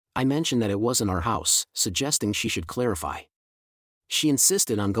I mentioned that it wasn't our house, suggesting she should clarify. She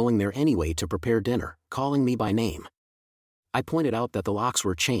insisted on going there anyway to prepare dinner, calling me by name. I pointed out that the locks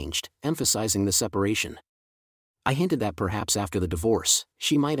were changed, emphasizing the separation. I hinted that perhaps after the divorce,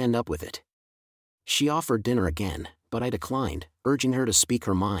 she might end up with it. She offered dinner again, but I declined, urging her to speak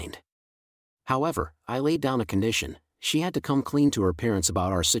her mind. However, I laid down a condition: she had to come clean to her parents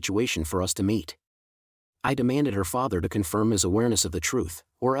about our situation for us to meet. I demanded her father to confirm his awareness of the truth,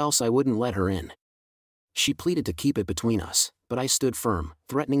 or else I wouldn't let her in. She pleaded to keep it between us, but I stood firm,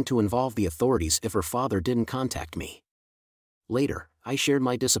 threatening to involve the authorities if her father didn't contact me. Later, I shared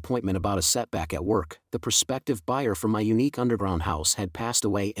my disappointment about a setback at work. The prospective buyer for my unique underground house had passed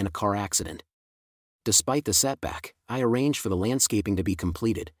away in a car accident. Despite the setback, I arranged for the landscaping to be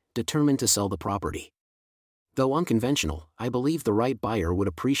completed, determined to sell the property. Though unconventional, I believed the right buyer would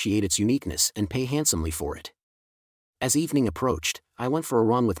appreciate its uniqueness and pay handsomely for it. As evening approached, I went for a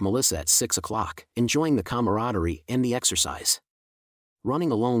run with Melissa at 6 o'clock, enjoying the camaraderie and the exercise.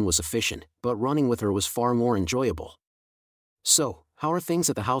 Running alone was efficient, but running with her was far more enjoyable. "So, how are things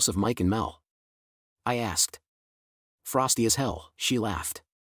at the house of Mike and Mel?" I asked. "Frosty as hell," she laughed.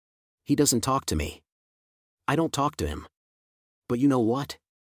 "He doesn't talk to me. I don't talk to him. But you know what?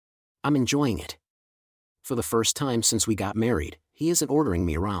 I'm enjoying it. For the first time since we got married, he isn't ordering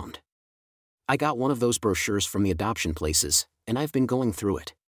me around. I got one of those brochures from the adoption places, and I've been going through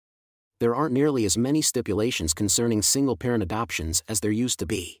it. There aren't nearly as many stipulations concerning single-parent adoptions as there used to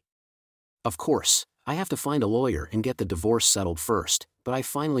be. Of course, I have to find a lawyer and get the divorce settled first, but I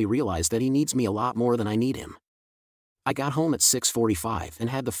finally realized that he needs me a lot more than I need him." I got home at 6:45 and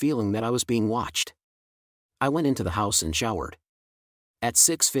had the feeling that I was being watched. I went into the house and showered. At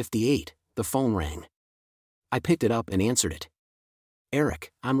 6:58, the phone rang. I picked it up and answered it.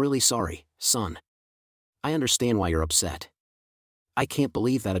 "Eric, I'm really sorry, son. I understand why you're upset. I can't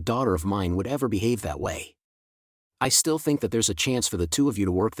believe that a daughter of mine would ever behave that way. I still think that there's a chance for the two of you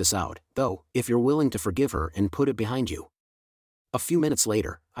to work this out, though, if you're willing to forgive her and put it behind you." A few minutes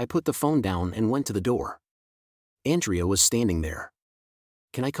later, I put the phone down and went to the door. Andrea was standing there.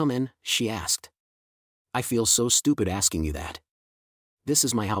 "Can I come in?" she asked. "I feel so stupid asking you that. This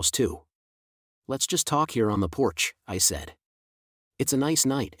is my house too." "Let's just talk here on the porch," I said. "It's a nice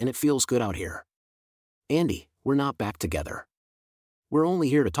night and it feels good out here. Andy, we're not back together." "We're only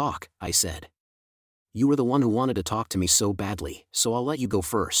here to talk," I said. "You were the one who wanted to talk to me so badly, so I'll let you go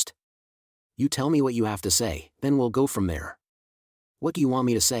first. You tell me what you have to say, then we'll go from there." "What do you want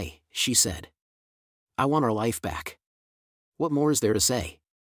me to say?" she said. "I want our life back. What more is there to say?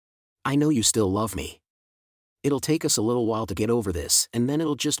 I know you still love me. It'll take us a little while to get over this, and then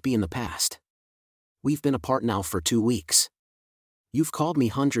it'll just be in the past. We've been apart now for 2 weeks. You've called me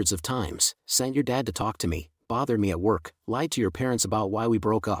hundreds of times, sent your dad to talk to me, bothered me at work, lied to your parents about why we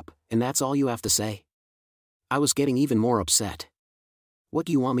broke up, and that's all you have to say?" I was getting even more upset. "What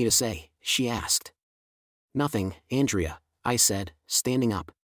do you want me to say?" she asked. "Nothing, Andrea," I said, standing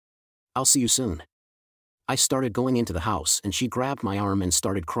up. "I'll see you soon." I started going into the house and she grabbed my arm and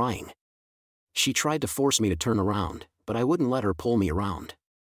started crying. She tried to force me to turn around, but I wouldn't let her pull me around.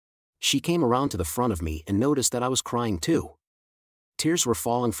 She came around to the front of me and noticed that I was crying too. Tears were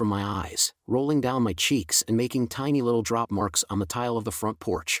falling from my eyes, rolling down my cheeks and making tiny little drop marks on the tile of the front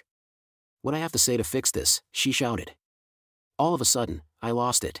porch. "What I have to say to fix this," she shouted. All of a sudden, I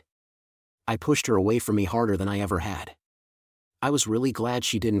lost it. I pushed her away from me harder than I ever had. I was really glad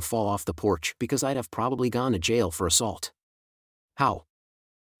she didn't fall off the porch because I'd have probably gone to jail for assault. "How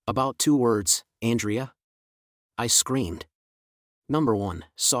about 2 words, Andrea?" I screamed. "Number 1,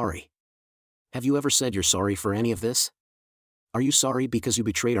 sorry. Have you ever said you're sorry for any of this? Are you sorry because you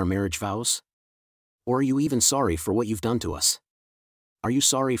betrayed our marriage vows? Or are you even sorry for what you've done to us? Are you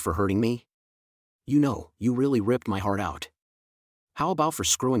sorry for hurting me? You know, you really ripped my heart out. How about for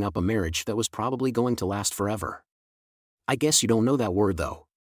screwing up a marriage that was probably going to last forever? I guess you don't know that word though.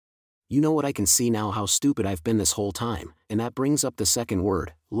 You know what, I can see now how stupid I've been this whole time, and that brings up the second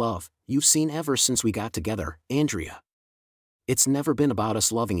word, love, you've seen ever since we got together, Andrea. It's never been about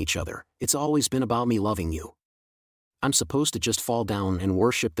us loving each other, it's always been about me loving you. I'm supposed to just fall down and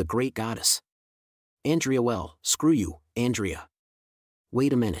worship the great goddess. Andrea, well, screw you, Andrea.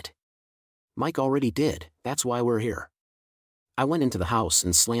 Wait a minute. Mike already did, that's why we're here." I went into the house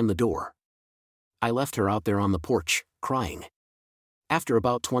and slammed the door. I left her out there on the porch, crying. After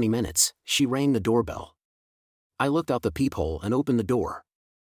about 20 minutes, she rang the doorbell. I looked out the peephole and opened the door.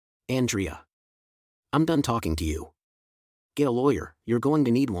 "Andrea. I'm done talking to you. Get a lawyer, you're going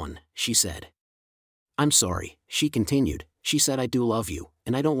to need one," she said. "I'm sorry," she continued, "she said I do love you,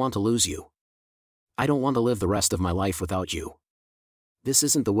 and I don't want to lose you. I don't want to live the rest of my life without you. This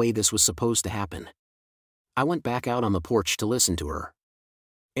isn't the way this was supposed to happen. I went back out on the porch to listen to her.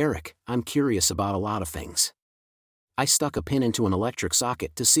 Eric, I'm curious about a lot of things. I stuck a pin into an electric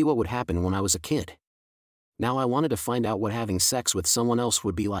socket to see what would happen when I was a kid. Now I wanted to find out what having sex with someone else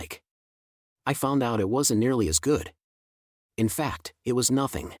would be like. I found out it wasn't nearly as good. In fact, it was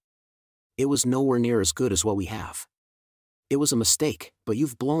nothing. It was nowhere near as good as what we have. It was a mistake, but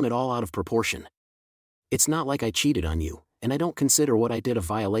you've blown it all out of proportion. It's not like I cheated on you, and I don't consider what I did a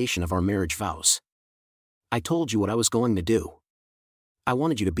violation of our marriage vows. I told you what I was going to do. I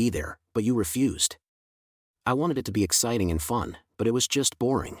wanted you to be there, but you refused. I wanted it to be exciting and fun, but it was just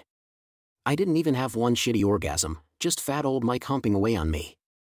boring. I didn't even have one shitty orgasm, just fat old Mike humping away on me.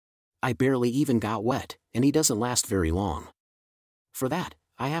 I barely even got wet, and he doesn't last very long. For that,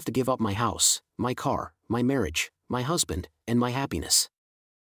 I have to give up my house, my car, my marriage, my husband, and my happiness.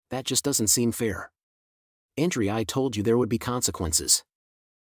 That just doesn't seem fair. Andrea, I told you there would be consequences.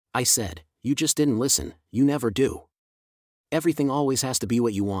 I said, you just didn't listen, you never do. Everything always has to be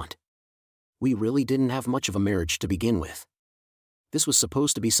what you want. We really didn't have much of a marriage to begin with. This was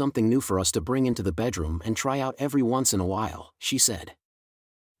supposed to be something new for us to bring into the bedroom and try out every once in a while, she said.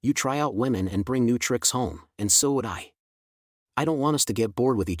 You try out women and bring new tricks home, and so would I. I don't want us to get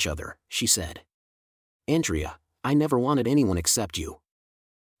bored with each other, she said. Andrea, I never wanted anyone except you.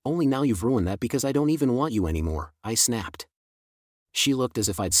 Only now you've ruined that because I don't even want you anymore, I snapped. She looked as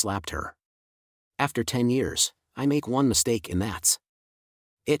if I'd slapped her. After 10 years, I make one mistake and that's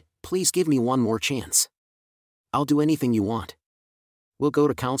it. Please give me one more chance. I'll do anything you want. We'll go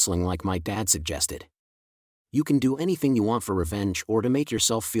to counseling like my dad suggested. You can do anything you want for revenge or to make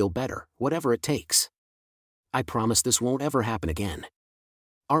yourself feel better, whatever it takes. I promise this won't ever happen again.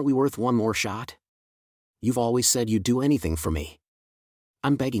 Aren't we worth one more shot? You've always said you'd do anything for me.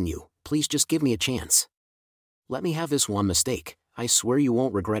 I'm begging you, please just give me a chance. Let me have this one mistake, I swear you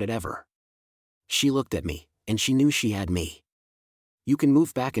won't regret it ever. She looked at me, and she knew she had me. You can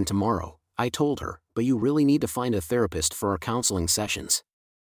move back in tomorrow, I told her, but you really need to find a therapist for our counseling sessions.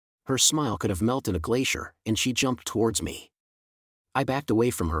 Her smile could have melted a glacier, and she jumped towards me. I backed away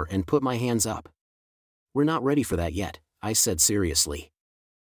from her and put my hands up. We're not ready for that yet, I said seriously.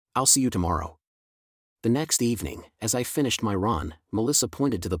 I'll see you tomorrow. The next evening, as I finished my run, Melissa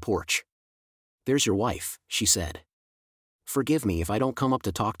pointed to the porch. There's your wife, she said. Forgive me if I don't come up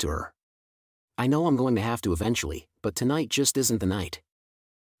to talk to her. I know I'm going to have to eventually, but tonight just isn't the night.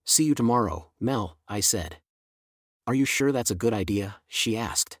 See you tomorrow, Mel, I said. Are you sure that's a good idea? She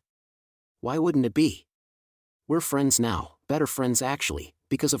asked. Why wouldn't it be? We're friends now, better friends actually,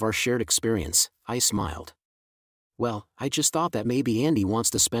 because of our shared experience, I smiled. Well, I just thought that maybe Andy wants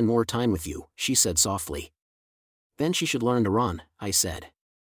to spend more time with you, she said softly. Then she should learn to run, I said.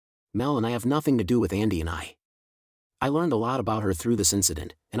 Mel and I have nothing to do with Andy and I. I learned a lot about her through this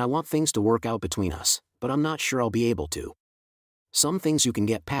incident, and I want things to work out between us, but I'm not sure I'll be able to. Some things you can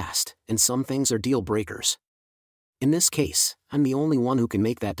get past, and some things are deal breakers. In this case, I'm the only one who can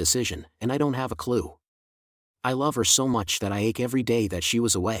make that decision, and I don't have a clue. I love her so much that I ache every day that she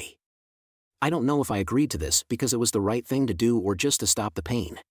was away. I don't know if I agreed to this because it was the right thing to do or just to stop the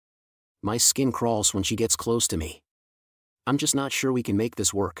pain. My skin crawls when she gets close to me. I'm just not sure we can make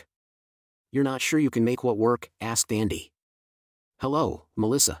this work. You're not sure you can make what work? Asked Andy. Hello,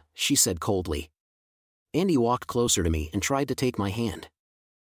 Melissa, she said coldly. Andy walked closer to me and tried to take my hand.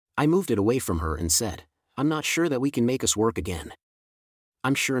 I moved it away from her and said, I'm not sure that we can make us work again.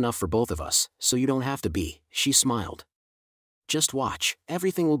 I'm sure enough for both of us, so you don't have to be, she smiled. Just watch,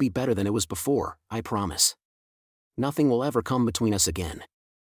 everything will be better than it was before, I promise. Nothing will ever come between us again.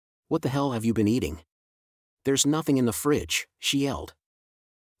 What the hell have you been eating? There's nothing in the fridge, she yelled.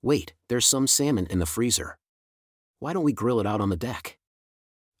 Wait, there's some salmon in the freezer. Why don't we grill it out on the deck?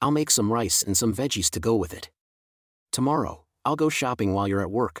 I'll make some rice and some veggies to go with it. Tomorrow, I'll go shopping while you're at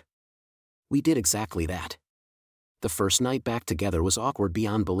work. We did exactly that. The first night back together was awkward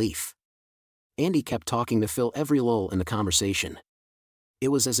beyond belief. Andy kept talking to fill every lull in the conversation. It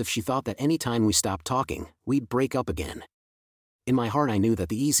was as if she thought that any time we stopped talking, we'd break up again. In my heart I knew that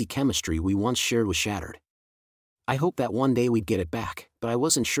the easy chemistry we once shared was shattered. I hoped that one day we'd get it back, but I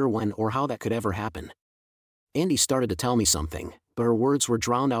wasn't sure when or how that could ever happen. Andy started to tell me something, but her words were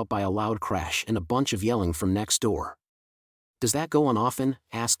drowned out by a loud crash and a bunch of yelling from next door. Does that go on often?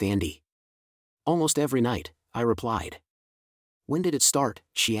 Asked Andy. Almost every night, I replied. When did it start?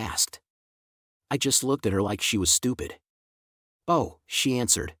 She asked. I just looked at her like she was stupid. Oh, she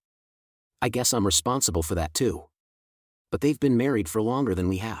answered. I guess I'm responsible for that too. But they've been married for longer than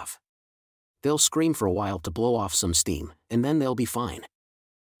we have. They'll scream for a while to blow off some steam, and then they'll be fine.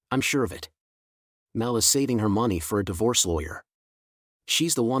 I'm sure of it. Mel is saving her money for a divorce lawyer.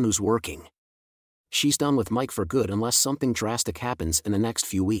 She's the one who's working. She's done with Mike for good unless something drastic happens in the next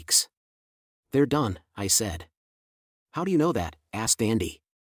few weeks. They're done, I said. How do you know that? Asked Andy.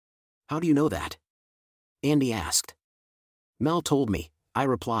 How do you know that? Andy asked. Mel told me, I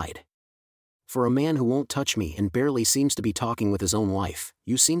replied. For a man who won't touch me and barely seems to be talking with his own wife,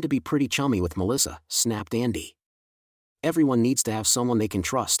 you seem to be pretty chummy with Melissa, snapped Andy. Everyone needs to have someone they can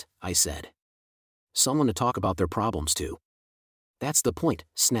trust, I said. Someone to talk about their problems to. That's the point,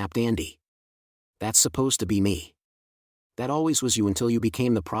 snapped Andy. That's supposed to be me. That always was you until you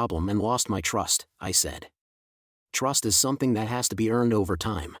became the problem and lost my trust, I said. Trust is something that has to be earned over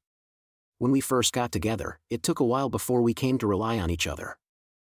time. When we first got together, it took a while before we came to rely on each other.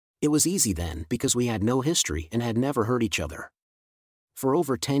 It was easy then because we had no history and had never hurt each other. For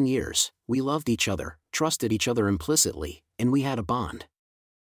over 10 years, we loved each other, trusted each other implicitly, and we had a bond.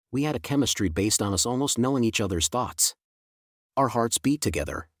 We had a chemistry based on us almost knowing each other's thoughts. Our hearts beat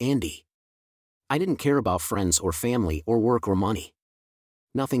together, Andy. I didn't care about friends or family or work or money.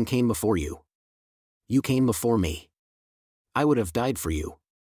 Nothing came before you. You came before me. I would have died for you.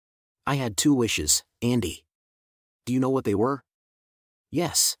 I had 2 wishes, Andy. Do you know what they were?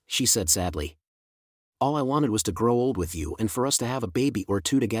 Yes, she said sadly. All I wanted was to grow old with you and for us to have a baby or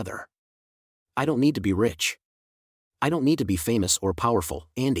 2 together. I don't need to be rich. I don't need to be famous or powerful,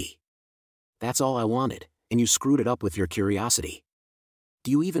 Andy. That's all I wanted, and you screwed it up with your curiosity.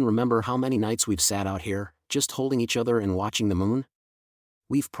 Do you even remember how many nights we've sat out here, just holding each other and watching the moon?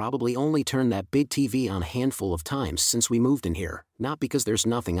 We've probably only turned that big TV on a handful of times since we moved in here, not because there's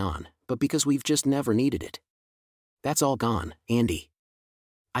nothing on, but because we've just never needed it. That's all gone, Andy.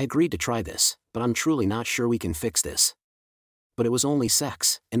 I agreed to try this, but I'm truly not sure we can fix this. But it was only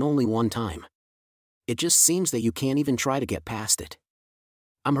sex, and only one time. It just seems that you can't even try to get past it.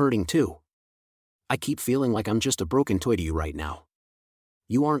 I'm hurting too. I keep feeling like I'm just a broken toy to you right now.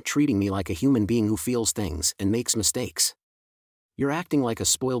 You aren't treating me like a human being who feels things and makes mistakes. You're acting like a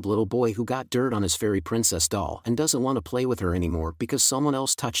spoiled little boy who got dirt on his fairy princess doll and doesn't want to play with her anymore because someone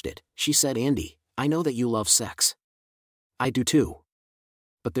else touched it, she said. Andy, I know that you love sex. I do too.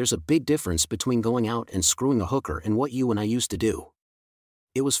 But there's a big difference between going out and screwing a hooker and what you and I used to do.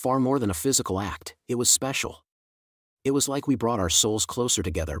 It was far more than a physical act, it was special. It was like we brought our souls closer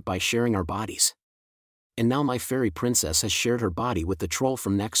together by sharing our bodies. And now my fairy princess has shared her body with the troll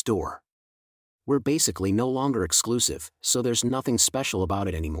from next door. We're basically no longer exclusive, so there's nothing special about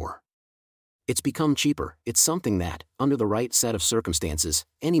it anymore. It's become cheaper, it's something that, under the right set of circumstances,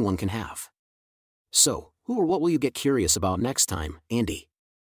 anyone can have. So, who or what will you get curious about next time, Andy?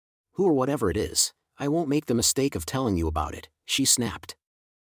 Who or whatever it is, I won't make the mistake of telling you about it, she snapped.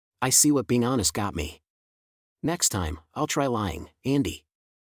 I see what being honest got me. Next time, I'll try lying, Andy.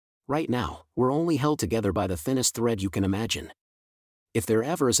 Right now, we're only held together by the thinnest thread you can imagine. If there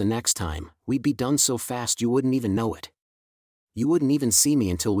ever is a next time, we'd be done so fast you wouldn't even know it. You wouldn't even see me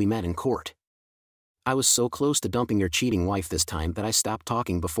until we met in court. I was so close to dumping your cheating wife this time that I stopped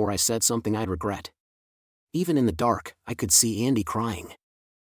talking before I said something I'd regret. Even in the dark, I could see Andy crying.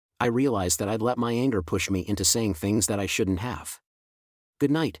 I realized that I'd let my anger push me into saying things that I shouldn't have.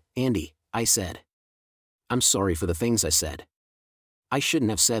 Good night, Andy, I said. I'm sorry for the things I said. I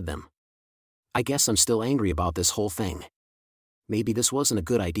shouldn't have said them. I guess I'm still angry about this whole thing. Maybe this wasn't a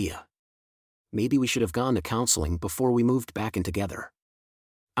good idea. Maybe we should have gone to counseling before we moved back in together.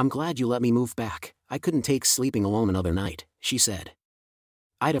 I'm glad you let me move back. I couldn't take sleeping alone another night, she said.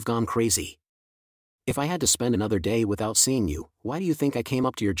 I'd have gone crazy. If I had to spend another day without seeing you, why do you think I came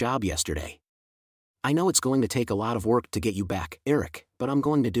up to your job yesterday? I know it's going to take a lot of work to get you back, Eric, but I'm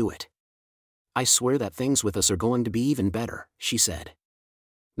going to do it. I swear that things with us are going to be even better, she said.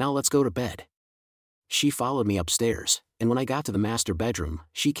 Now let's go to bed. She followed me upstairs, and when I got to the master bedroom,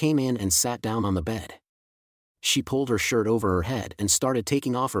 she came in and sat down on the bed. She pulled her shirt over her head and started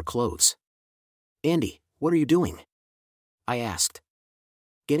taking off her clothes. Andy, what are you doing? I asked.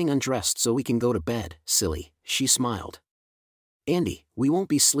 Getting undressed so we can go to bed, silly, she smiled. Andy, we won't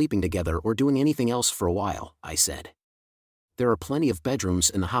be sleeping together or doing anything else for a while, I said. There are plenty of bedrooms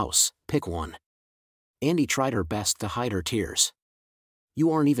in the house, pick one. Andy tried her best to hide her tears. You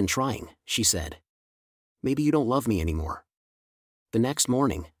aren't even trying, she said. Maybe you don't love me anymore. The next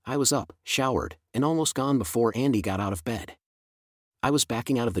morning, I was up, showered, and almost gone before Andy got out of bed. I was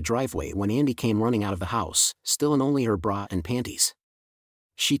backing out of the driveway when Andy came running out of the house, still in only her bra and panties.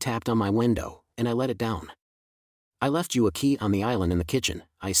 She tapped on my window, and I let it down. I left you a key on the island in the kitchen,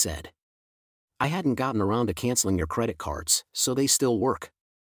 I said. I hadn't gotten around to canceling your credit cards, so they still work.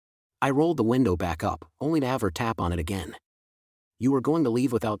 I rolled the window back up, only to have her tap on it again. You were going to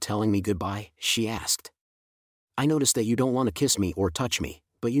leave without telling me goodbye, she asked. I noticed that you don't want to kiss me or touch me,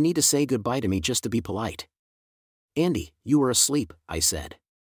 but you need to say goodbye to me just to be polite. Andy, you were asleep, I said.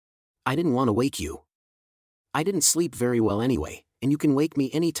 I didn't want to wake you. I didn't sleep very well anyway, and you can wake me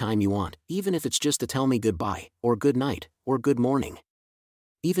any time you want, even if it's just to tell me goodbye, or good night, or good morning.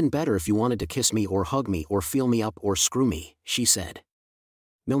 Even better if you wanted to kiss me or hug me or feel me up or screw me, she said.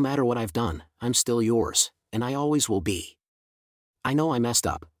 No matter what I've done, I'm still yours, and I always will be. I know I messed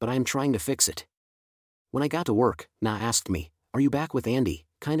up, but I am trying to fix it. When I got to work, Na asked me, are you back with Andy,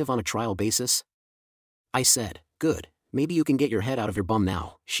 kind of on a trial basis? I said, good, maybe you can get your head out of your bum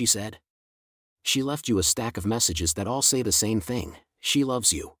now, she said. She left you a stack of messages that all say the same thing, she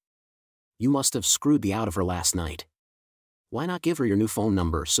loves you. You must have screwed the out of her last night. Why not give her your new phone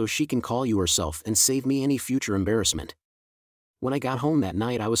number so she can call you herself and save me any future embarrassment? When I got home that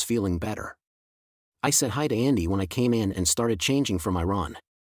night I was feeling better. I said hi to Andy when I came in and started changing for my run.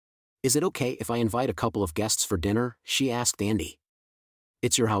 Is it okay if I invite a couple of guests for dinner? She asked Andy.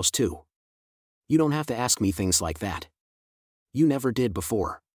 It's your house too. You don't have to ask me things like that. You never did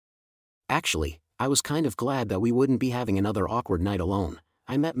before. Actually, I was kind of glad that we wouldn't be having another awkward night alone.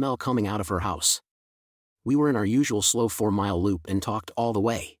 I met Mel coming out of her house. We were in our usual slow 4-mile loop and talked all the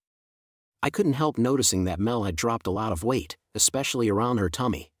way. I couldn't help noticing that Mel had dropped a lot of weight, especially around her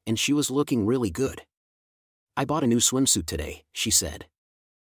tummy, and she was looking really good. I bought a new swimsuit today, she said.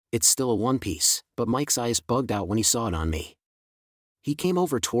 It's still a one-piece, but Mike's eyes bugged out when he saw it on me. He came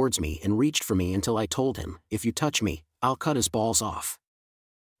over towards me and reached for me until I told him, if you touch me, I'll cut his balls off.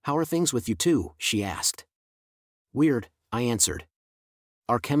 How are things with you two? She asked. Weird, I answered.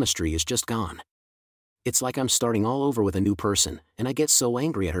 Our chemistry is just gone. It's like I'm starting all over with a new person, and I get so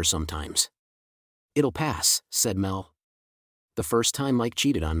angry at her sometimes. It'll pass, said Mel. The first time Mike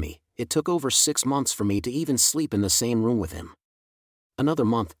cheated on me, it took over 6 months for me to even sleep in the same room with him. Another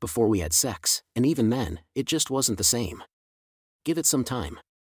month before we had sex, and even then, it just wasn't the same. Give it some time.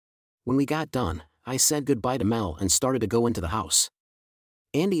 When we got done, I said goodbye to Mel and started to go into the house.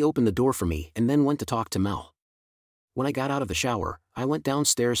 Andy opened the door for me and then went to talk to Mel. When I got out of the shower, I went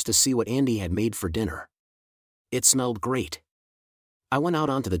downstairs to see what Andy had made for dinner. It smelled great. I went out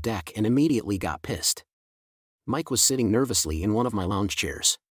onto the deck and immediately got pissed. Mike was sitting nervously in one of my lounge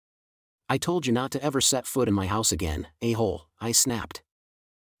chairs. I told you not to ever set foot in my house again, a-hole, I snapped.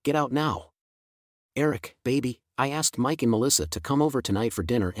 Get out now. Eric, baby, I asked Mike and Melissa to come over tonight for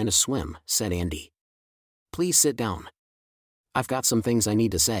dinner and a swim, said Andy. Please sit down. I've got some things I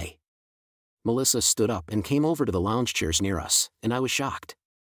need to say. Melissa stood up and came over to the lounge chairs near us, and I was shocked.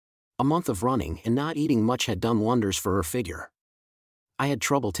 A month of running and not eating much had done wonders for her figure. I had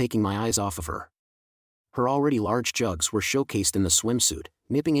trouble taking my eyes off of her. Her already large jugs were showcased in the swimsuit,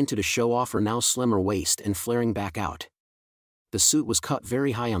 nipping into to show off her now slimmer waist and flaring back out. The suit was cut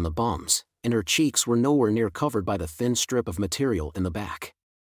very high on the bums, and her cheeks were nowhere near covered by the thin strip of material in the back.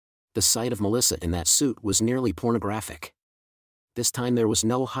 The sight of Melissa in that suit was nearly pornographic. This time there was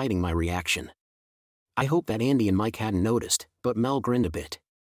no hiding my reaction. I hope that Andy and Mike hadn't noticed, but Mel grinned a bit.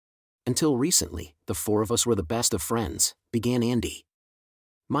 Until recently, the four of us were the best of friends, began Andy.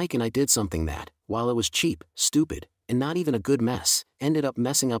 Mike and I did something that, while it was cheap, stupid, and not even a good mess, ended up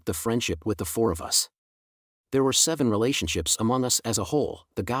messing up the friendship with the four of us. There were 7 relationships among us as a whole,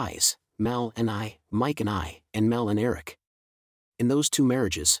 the guys, Mel and I, Mike and I, and Mel and Eric. In those 2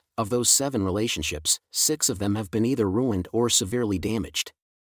 marriages, of those 7 relationships, 6 of them have been either ruined or severely damaged.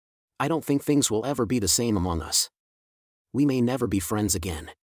 I don't think things will ever be the same among us. We may never be friends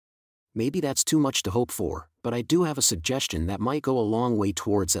again. Maybe that's too much to hope for, but I do have a suggestion that might go a long way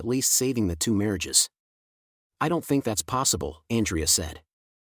towards at least saving the 2 marriages. I don't think that's possible, Andrea said.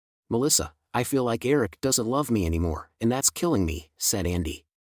 Melissa, I feel like Eric doesn't love me anymore, and that's killing me, said Andy.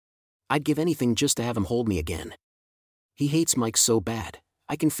 I'd give anything just to have him hold me again. He hates Mike so bad,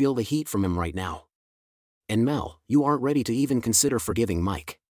 I can feel the heat from him right now. And Mel, you aren't ready to even consider forgiving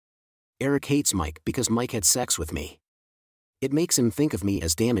Mike. Eric hates Mike because Mike had sex with me. It makes him think of me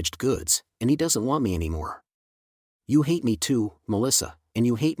as damaged goods, and he doesn't want me anymore. You hate me too, Melissa, and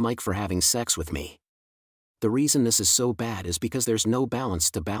you hate Mike for having sex with me. The reason this is so bad is because there's no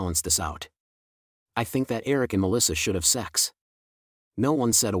balance to balance this out. I think that Eric and Melissa should have sex. No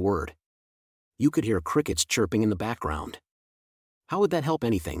one said a word. You could hear crickets chirping in the background. How would that help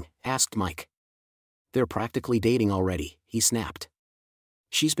anything? Asked Mike. They're practically dating already, he snapped.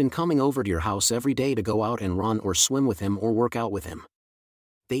 She's been coming over to your house every day to go out and run or swim with him or work out with him.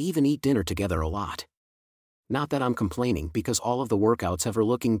 They even eat dinner together a lot. Not that I'm complaining because all of the workouts have her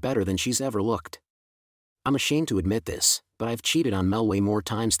looking better than she's ever looked. I'm ashamed to admit this, but I've cheated on Mel way more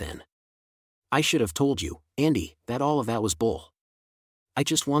times than. I should have told you, Andy, that all of that was bull. I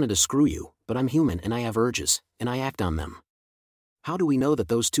just wanted to screw you, but I'm human and I have urges, and I act on them. How do we know that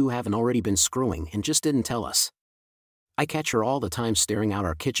those two haven't already been screwing and just didn't tell us? I catch her all the time staring out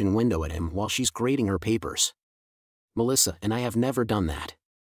our kitchen window at him while she's grading her papers. Melissa and I have never done that.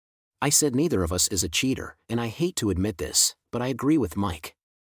 I said neither of us is a cheater, and I hate to admit this, but I agree with Mike.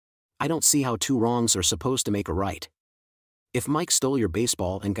 I don't see how two wrongs are supposed to make a right. If Mike stole your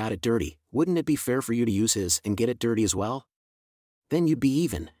baseball and got it dirty, wouldn't it be fair for you to use his and get it dirty as well? Then you'd be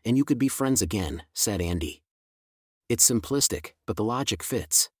even, and you could be friends again, said Andy. It's simplistic, but the logic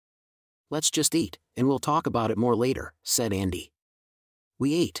fits. Let's just eat, and we'll talk about it more later, said Andy.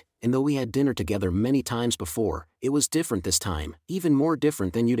 We ate, and though we had dinner together many times before, it was different this time, even more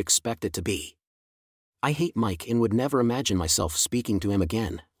different than you'd expect it to be. I hate Mike and would never imagine myself speaking to him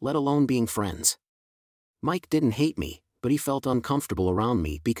again, let alone being friends. Mike didn't hate me, but he felt uncomfortable around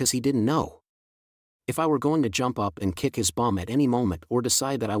me because he didn't know. If I were going to jump up and kick his bum at any moment or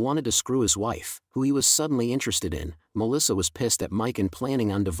decide that I wanted to screw his wife, who he was suddenly interested in, Melissa was pissed at Mike and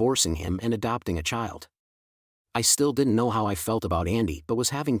planning on divorcing him and adopting a child. I still didn't know how I felt about Andy but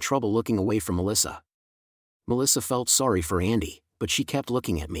was having trouble looking away from Melissa. Melissa felt sorry for Andy, but she kept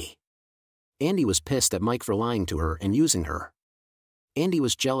looking at me. Andy was pissed at Mike for lying to her and using her. Andy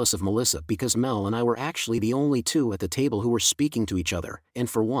was jealous of Melissa because Mel and I were actually the only two at the table who were speaking to each other, and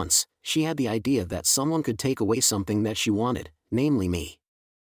for once, she had the idea that someone could take away something that she wanted, namely me.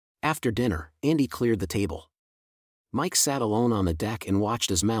 After dinner, Andy cleared the table. Mike sat alone on the deck and watched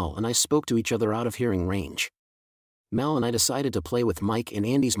as Mel and I spoke to each other out of hearing range. Mel and I decided to play with Mike and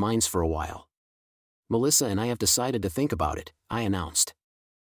Andy's minds for a while. Melissa and I have decided to think about it, I announced.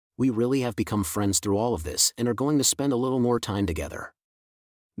 We really have become friends through all of this and are going to spend a little more time together.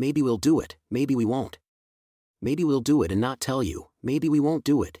 Maybe we'll do it, maybe we won't. Maybe we'll do it and not tell you, maybe we won't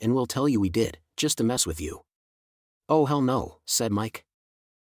do it and we'll tell you we did, just to mess with you. Oh hell no, said Mike.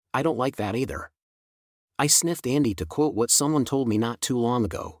 I don't like that either. I sniffed Andy to quote what someone told me not too long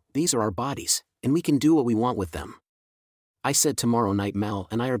ago, these are our bodies, and we can do what we want with them. I said tomorrow night Mel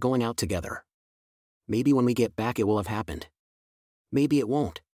and I are going out together. Maybe when we get back it will have happened. Maybe it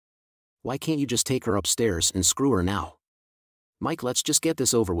won't. Why can't you just take her upstairs and screw her now? Mike, let's just get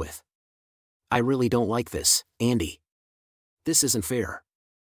this over with. I really don't like this, Andy. This isn't fair.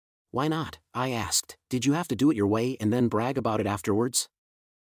 Why not? I asked. Did you have to do it your way and then brag about it afterwards?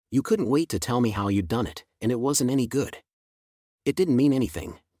 You couldn't wait to tell me how you'd done it, and it wasn't any good. It didn't mean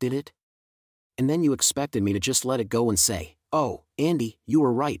anything, did it? And then you expected me to just let it go and say, oh, Andy, you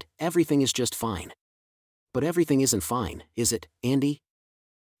were right, everything is just fine. But everything isn't fine, is it, Andy?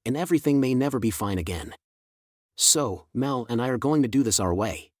 And everything may never be fine again. So, Mel and I are going to do this our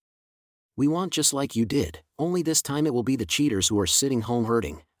way. We want just like you did, only this time it will be the cheaters who are sitting home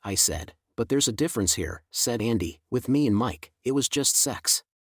hurting, I said. But there's a difference here, said Andy. With me and Mike, it was just sex.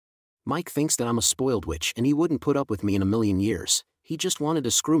 Mike thinks that I'm a spoiled witch and he wouldn't put up with me in a million years. He just wanted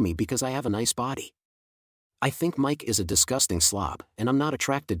to screw me because I have a nice body. I think Mike is a disgusting slob, and I'm not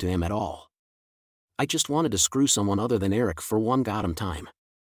attracted to him at all. I just wanted to screw someone other than Eric for one goddamn time.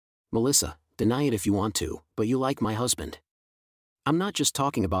 Melissa, deny it if you want to, but you like my husband. I'm not just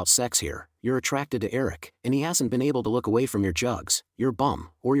talking about sex here, you're attracted to Eric, and he hasn't been able to look away from your jugs, your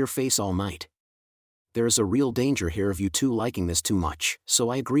bum, or your face all night. There is a real danger here of you two liking this too much, so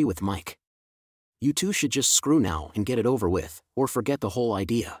I agree with Mike. You two should just screw now and get it over with, or forget the whole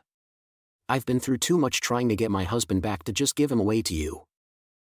idea. I've been through too much trying to get my husband back to just give him away to you.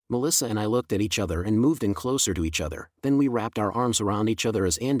 Melissa and I looked at each other and moved in closer to each other, then we wrapped our arms around each other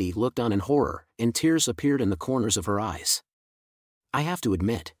as Andy looked on in horror, and tears appeared in the corners of her eyes. I have to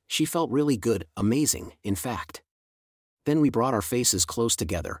admit, she felt really good, amazing, in fact. Then we brought our faces close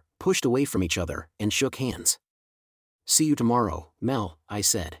together, pushed away from each other, and shook hands. See you tomorrow, Mel, I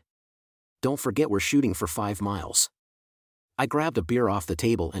said. Don't forget we're shooting for 5 miles. I grabbed a beer off the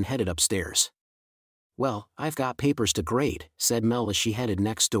table and headed upstairs. Well, I've got papers to grade, said Mel as she headed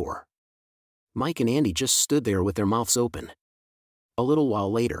next door. Mike and Andy just stood there with their mouths open. A little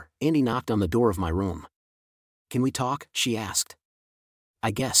while later, Andy knocked on the door of my room. Can we talk? She asked. I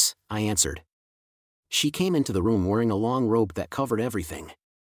guess, I answered. She came into the room wearing a long robe that covered everything.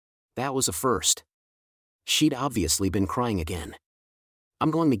 That was a first. She'd obviously been crying again. I'm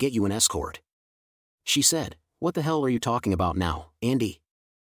going to get you an escort. She said. What the hell are you talking about now, Andy?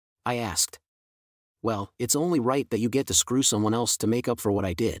 I asked. Well, it's only right that you get to screw someone else to make up for what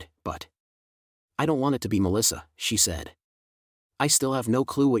I did, but I don't want it to be Melissa, she said. I still have no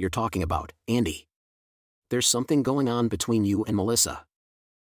clue what you're talking about, Andy. There's something going on between you and Melissa.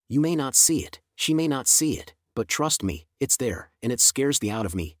 You may not see it, she may not see it, but trust me, it's there, and it scares the out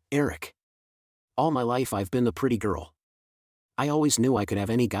of me, Eric. All my life I've been the pretty girl. I always knew I could have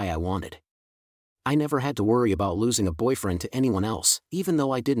any guy I wanted. I never had to worry about losing a boyfriend to anyone else, even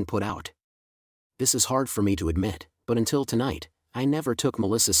though I didn't put out. This is hard for me to admit, but until tonight, I never took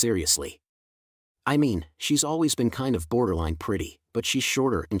Melissa seriously. I mean, she's always been kind of borderline pretty, but she's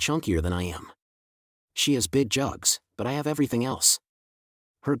shorter and chunkier than I am. She has big jugs, but I have everything else.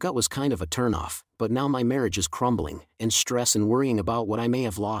 Her gut was kind of a turnoff, but now my marriage is crumbling, and stress and worrying about what I may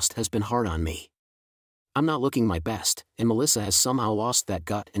have lost has been hard on me. I'm not looking my best, and Melissa has somehow lost that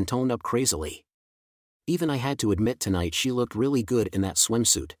gut and toned up crazily. Even I had to admit tonight she looked really good in that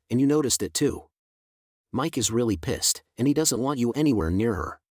swimsuit, and you noticed it too. Mike is really pissed, and he doesn't want you anywhere near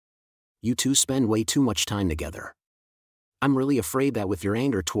her. You two spend way too much time together. I'm really afraid that with your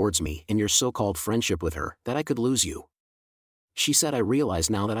anger towards me and your so-called friendship with her, that I could lose you. She said I realize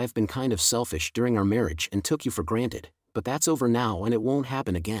now that I've been kind of selfish during our marriage and took you for granted, but that's over now and it won't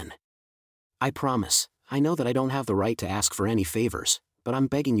happen again. I promise, I know that I don't have the right to ask for any favors, but I'm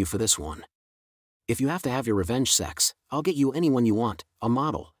begging you for this one. If you have to have your revenge sex, I'll get you anyone you want, a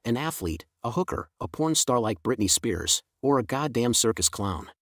model, an athlete, a hooker, a porn star like Britney Spears, or a goddamn circus clown.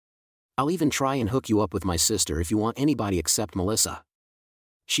 I'll even try and hook you up with my sister if you want anybody except Melissa.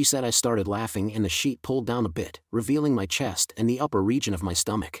 She said I started laughing and the sheet pulled down a bit, revealing my chest and the upper region of my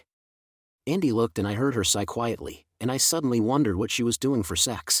stomach. Andy looked and I heard her sigh quietly, and I suddenly wondered what she was doing for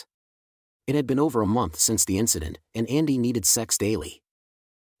sex. It had been over a month since the incident, and Andy needed sex daily.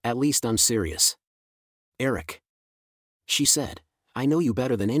 At least I'm serious. Eric. She said, I know you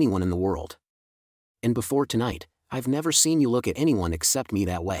better than anyone in the world. And before tonight, I've never seen you look at anyone except me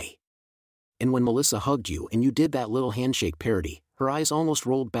that way. And when Melissa hugged you and you did that little handshake parody, her eyes almost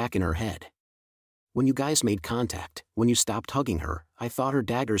rolled back in her head. When you guys made contact, when you stopped hugging her, I thought her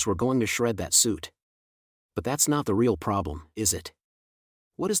daggers were going to shred that suit. But that's not the real problem, is it?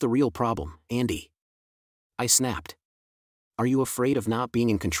 What is the real problem, Andy? I snapped. Are you afraid of not being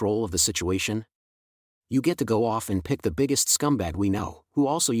in control of the situation? You get to go off and pick the biggest scumbag we know, who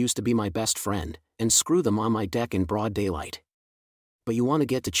also used to be my best friend, and screw them on my deck in broad daylight. But you want to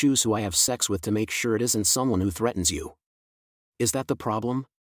get to choose who I have sex with to make sure it isn't someone who threatens you. Is that the problem?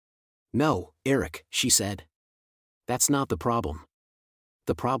 No, Eric, she said. That's not the problem.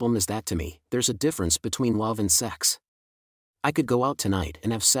 The problem is that to me, there's a difference between love and sex. I could go out tonight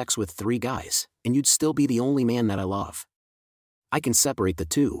and have sex with 3 guys, and you'd still be the only man that I love. I can separate the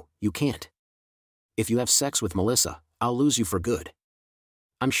two, you can't. If you have sex with Melissa, I'll lose you for good.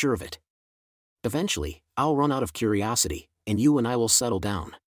 I'm sure of it. Eventually, I'll run out of curiosity, and you and I will settle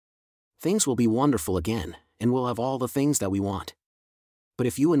down. Things will be wonderful again, and we'll have all the things that we want. But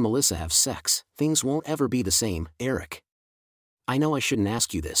if you and Melissa have sex, things won't ever be the same, Eric. I know I shouldn't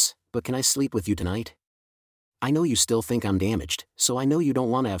ask you this, but can I sleep with you tonight? I know you still think I'm damaged, so I know you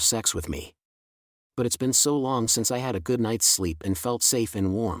don't want to have sex with me. But it's been so long since I had a good night's sleep and felt safe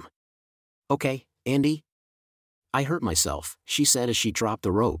and warm. Okay, Andy? I hurt myself, she said as she dropped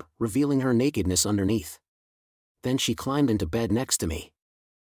the robe, revealing her nakedness underneath. Then she climbed into bed next to me.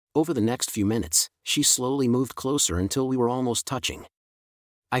 Over the next few minutes, she slowly moved closer until we were almost touching.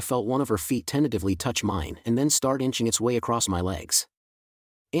 I felt one of her feet tentatively touch mine and then start inching its way across my legs.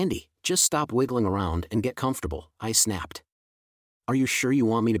 Andy, just stop wiggling around and get comfortable, I snapped. Are you sure you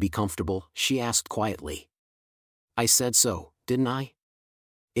want me to be comfortable? She asked quietly. I said so, didn't I?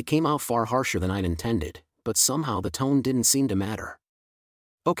 It came out far harsher than I'd intended, but somehow the tone didn't seem to matter.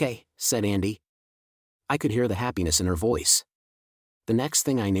 Okay, said Andy. I could hear the happiness in her voice. The next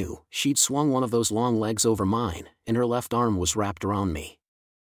thing I knew, she'd swung one of those long legs over mine, and her left arm was wrapped around me.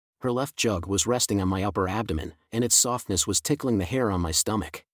 Her left jug was resting on my upper abdomen, and its softness was tickling the hair on my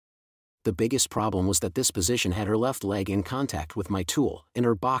stomach. The biggest problem was that this position had her left leg in contact with my tool, and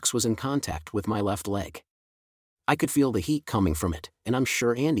her box was in contact with my left leg. I could feel the heat coming from it, and I'm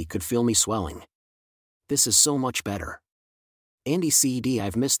sure Andy could feel me swelling. This is so much better. Andy CD,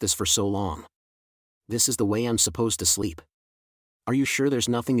 I've missed this for so long. This is the way I'm supposed to sleep. Are you sure there's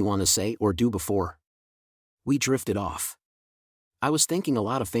nothing you want to say or do before? We drifted off. I was thinking a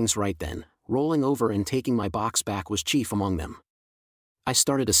lot of things right then, rolling over and taking my box back was chief among them. I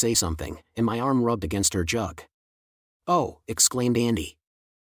started to say something, and my arm rubbed against her jug. Oh, exclaimed Andy.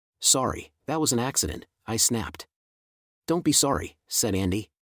 Sorry, that was an accident, I snapped. Don't be sorry, said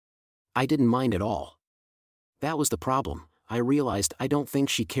Andy. I didn't mind at all. That was the problem. I realized I don't think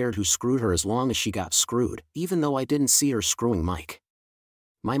she cared who screwed her as long as she got screwed, even though I didn't see her screwing Mike.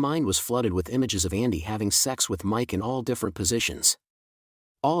 My mind was flooded with images of Andy having sex with Mike in all different positions.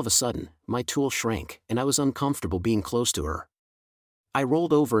 All of a sudden, my tool shrank, and I was uncomfortable being close to her. I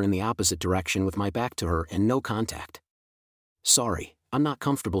rolled over in the opposite direction with my back to her and no contact. Sorry, I'm not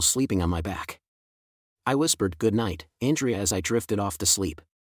comfortable sleeping on my back. I whispered good night, Andrea, as I drifted off to sleep.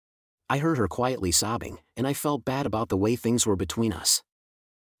 I heard her quietly sobbing, and I felt bad about the way things were between us.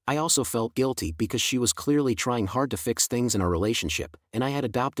 I also felt guilty because she was clearly trying hard to fix things in our relationship, and I had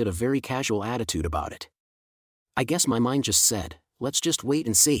adopted a very casual attitude about it. I guess my mind just said, let's just wait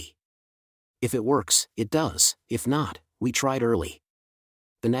and see. If it works, it does. If not, we tried early.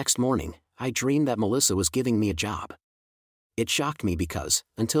 The next morning, I dreamed that Melissa was giving me a job. It shocked me because,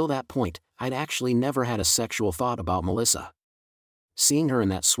 until that point, I'd actually never had a sexual thought about Melissa. Seeing her in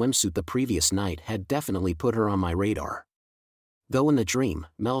that swimsuit the previous night had definitely put her on my radar. Though in the dream,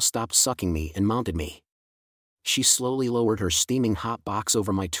 Mel stopped sucking me and mounted me. She slowly lowered her steaming hot box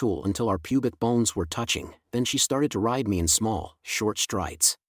over my tool until our pubic bones were touching, then she started to ride me in small, short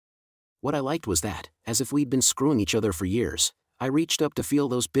strides. What I liked was that, as if we'd been screwing each other for years, I reached up to feel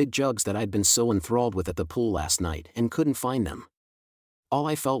those big jugs that I'd been so enthralled with at the pool last night and couldn't find them. All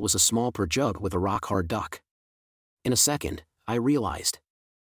I felt was a small per jug with a rock-hard duck. In a second, I realized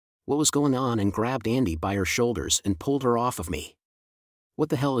what was going on and grabbed Andy by her shoulders and pulled her off of me. "What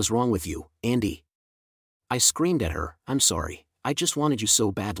the hell is wrong with you, Andy?" I screamed at her. "I'm sorry, I just wanted you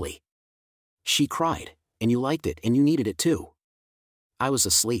so badly." She cried, "And you liked it and you needed it too." I was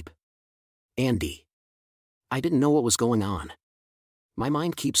asleep. Andy. I didn't know what was going on. My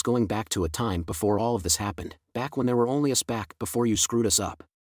mind keeps going back to a time before all of this happened, back when there were only us back before you screwed us up.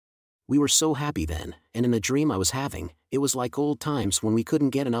 We were so happy then, and in the dream I was having, it was like old times when we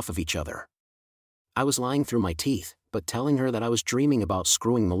couldn't get enough of each other. I was lying through my teeth, but telling her that I was dreaming about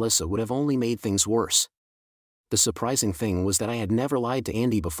screwing Melissa would have only made things worse. The surprising thing was that I had never lied to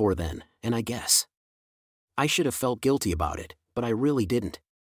Andy before then, and I guess I should have felt guilty about it, but I really didn't.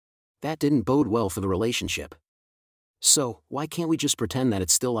 That didn't bode well for the relationship. "So, why can't we just pretend that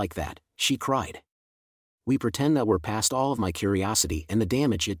it's still like that?" she cried. "We pretend that we're past all of my curiosity and the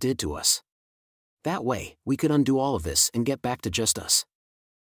damage it did to us. That way, we could undo all of this and get back to just us."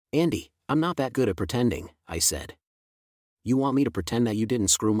 "Andy, I'm not that good at pretending," I said. "You want me to pretend that you didn't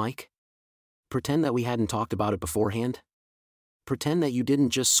screw Mike? Pretend that we hadn't talked about it beforehand? Pretend that you didn't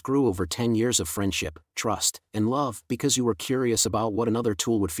just screw over 10 years of friendship, trust, and love because you were curious about what another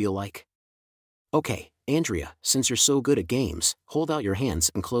tool would feel like? Okay, Andrea, since you're so good at games, hold out your hands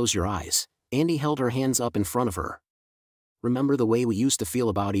and close your eyes." Andy held her hands up in front of her. "Remember the way we used to feel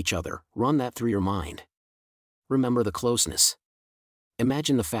about each other, run that through your mind. Remember the closeness.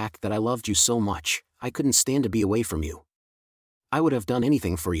 Imagine the fact that I loved you so much, I couldn't stand to be away from you. I would have done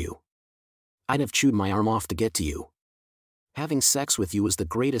anything for you. I'd have chewed my arm off to get to you. Having sex with you was the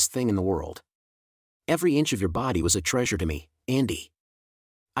greatest thing in the world. Every inch of your body was a treasure to me, Andy.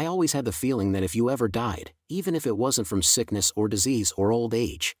 I always had the feeling that if you ever died, even if it wasn't from sickness or disease or old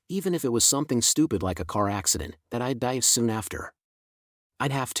age, even if it was something stupid like a car accident, that I'd die soon after.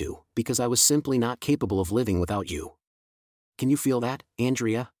 I'd have to, because I was simply not capable of living without you. Can you feel that,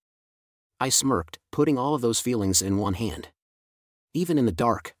 Andrea?" I smirked, putting all of those feelings in one hand. Even in the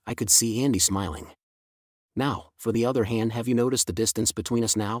dark, I could see Andy smiling. "Now, for the other hand, have you noticed the distance between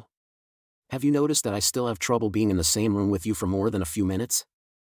us now? Have you noticed that I still have trouble being in the same room with you for more than a few minutes?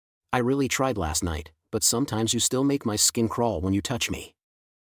 I really tried last night, but sometimes you still make my skin crawl when you touch me.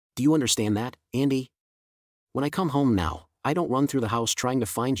 Do you understand that, Andy? When I come home now, I don't run through the house trying to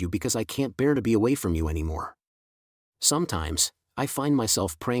find you because I can't bear to be away from you anymore. Sometimes, I find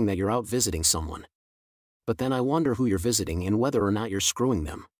myself praying that you're out visiting someone. But then I wonder who you're visiting and whether or not you're screwing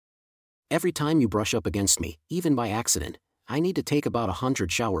them. Every time you brush up against me, even by accident, I need to take about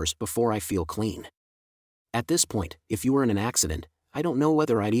 100 showers before I feel clean. At this point, if you were in an accident, I don't know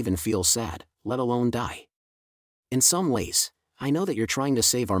whether I'd even feel sad, let alone die. In some ways, I know that you're trying to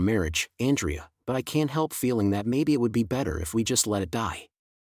save our marriage, Andrea, but I can't help feeling that maybe it would be better if we just let it die.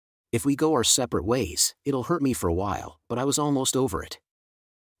 If we go our separate ways, it'll hurt me for a while, but I was almost over it.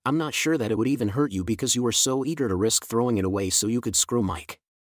 I'm not sure that it would even hurt you because you were so eager to risk throwing it away so you could screw Mike.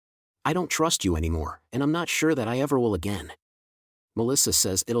 I don't trust you anymore, and I'm not sure that I ever will again. Melissa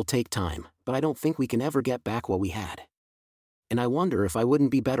says it'll take time, but I don't think we can ever get back what we had. And I wonder if I wouldn't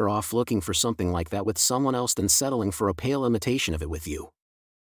be better off looking for something like that with someone else than settling for a pale imitation of it with you.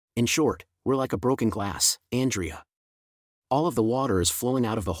 In short, we're like a broken glass, Andrea. All of the water is flowing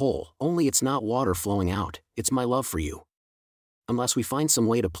out of the hole, only it's not water flowing out, it's my love for you. Unless we find some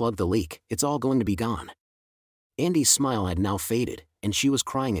way to plug the leak, it's all going to be gone." Andy's smile had now faded, and she was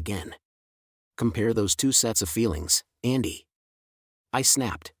crying again. "Compare those two sets of feelings, Andy." I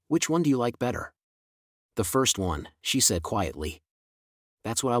snapped. "Which one do you like better?" "The first one," she said quietly.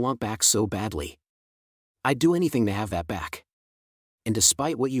 "That's what I want back so badly. I'd do anything to have that back. And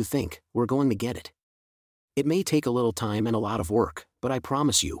despite what you think, we're going to get it. It may take a little time and a lot of work, but I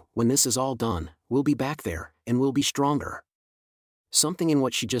promise you, when this is all done, we'll be back there, and we'll be stronger." Something in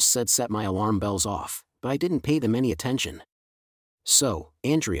what she just said set my alarm bells off, but I didn't pay them any attention. So,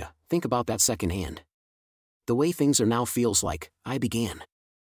 Andrea, think about that secondhand. The way things are now feels like, I began.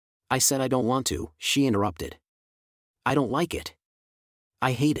 I said I don't want to, she interrupted. I don't like it.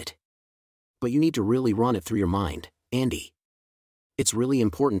 I hate it. But you need to really run it through your mind, Andy. It's really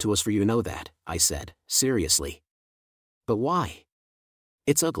important to us for you to know that, I said, seriously. But why?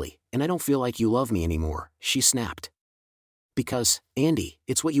 It's ugly, and I don't feel like you love me anymore, she snapped. Because, Andy,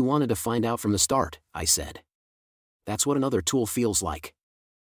 it's what you wanted to find out from the start, I said. That's what another tool feels like.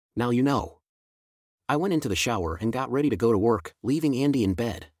 Now you know. I went into the shower and got ready to go to work, leaving Andy in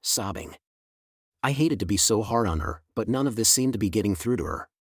bed, sobbing. I hated to be so hard on her, but none of this seemed to be getting through to her.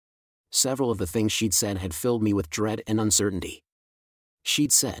 Several of the things she'd said had filled me with dread and uncertainty.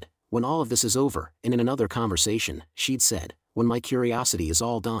 She'd said, when all of this is over, and in another conversation, she'd said, when my curiosity is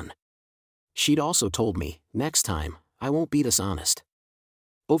all done. She'd also told me, next time, I won't be this honest.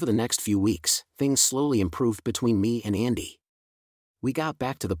 Over the next few weeks, things slowly improved between me and Andy. We got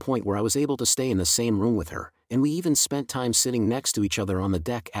back to the point where I was able to stay in the same room with her, and we even spent time sitting next to each other on the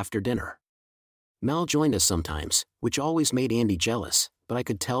deck after dinner. Mel joined us sometimes, which always made Andy jealous, but I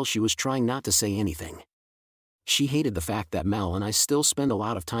could tell she was trying not to say anything. She hated the fact that Mel and I still spend a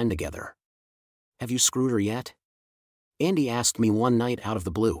lot of time together. Have you screwed her yet? Andy asked me one night out of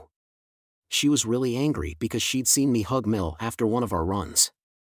the blue. She was really angry because she'd seen me hug Mel after one of our runs.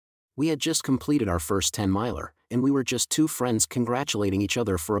 We had just completed our first 10-miler, and we were just two friends congratulating each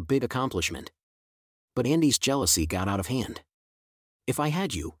other for a big accomplishment. But Andy's jealousy got out of hand. If I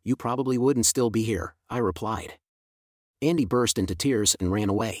had you, you probably wouldn't still be here, I replied. Andy burst into tears and ran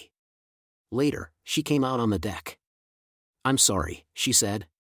away. Later, she came out on the deck. I'm sorry, she said.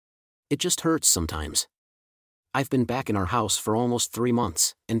 It just hurts sometimes. I've been back in our house for almost 3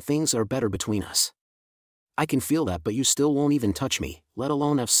 months, and things are better between us. I can feel that, but you still won't even touch me, let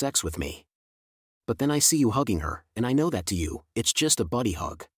alone have sex with me. But then I see you hugging her, and I know that to you, it's just a buddy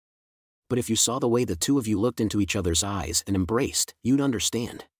hug. But if you saw the way the two of you looked into each other's eyes and embraced, you'd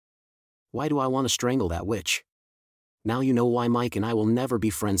understand. Why do I want to strangle that witch? Now you know why Mike and I will never be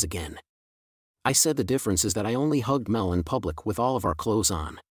friends again. I said the difference is that I only hugged Mel in public with all of our clothes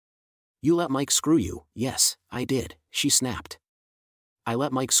on. You let Mike screw you. Yes, I did, she snapped. I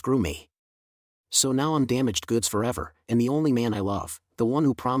let Mike screw me. So now I'm damaged goods forever, and the only man I love, the one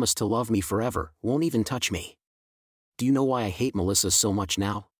who promised to love me forever, won't even touch me. Do you know why I hate Melissa so much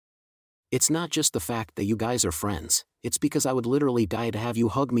now? It's not just the fact that you guys are friends, it's because I would literally die to have you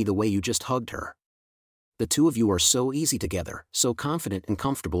hug me the way you just hugged her. The two of you are so easy together, so confident and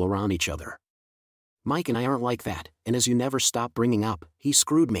comfortable around each other. Mike and I aren't like that, and as you never stop bringing up, he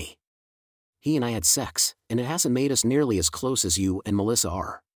screwed me. He and I had sex, and it hasn't made us nearly as close as you and Melissa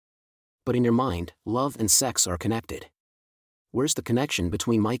are. But in your mind, love and sex are connected. Where's the connection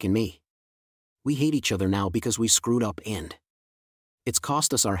between Mike and me? We hate each other now because we screwed up, and it's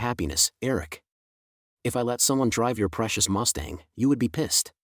cost us our happiness, Eric. If I let someone drive your precious Mustang, you would be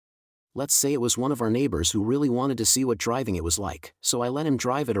pissed. Let's say it was one of our neighbors who really wanted to see what driving it was like, so I let him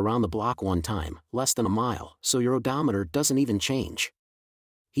drive it around the block one time, less than a mile, so your odometer doesn't even change.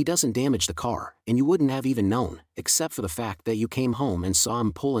 He doesn't damage the car, and you wouldn't have even known, except for the fact that you came home and saw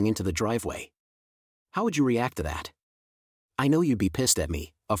him pulling into the driveway. How would you react to that? I know you'd be pissed at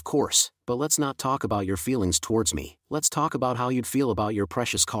me, of course, but let's not talk about your feelings towards me, let's talk about how you'd feel about your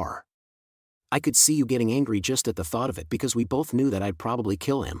precious car. I could see you getting angry just at the thought of it because we both knew that I'd probably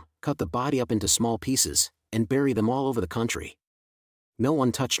kill him, cut the body up into small pieces, and bury them all over the country. No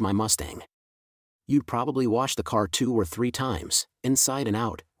one touched my Mustang. You'd probably wash the car 2 or 3 times, inside and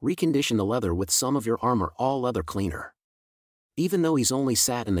out, recondition the leather with some of your Armor All Leather cleaner. Even though he's only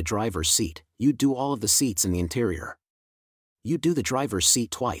sat in the driver's seat, you'd do all of the seats in the interior. You'd do the driver's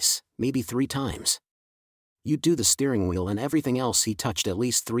seat twice, maybe 3 times. You'd do the steering wheel and everything else he touched at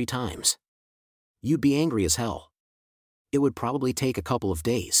least 3 times. You'd be angry as hell. It would probably take a couple of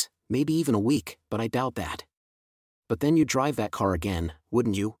days, maybe even a week, but I doubt that. But then you'd drive that car again,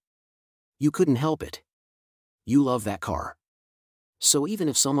 wouldn't you? You couldn't help it. You love that car. So even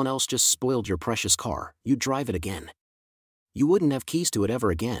if someone else just spoiled your precious car, you'd drive it again. You wouldn't have keys to it ever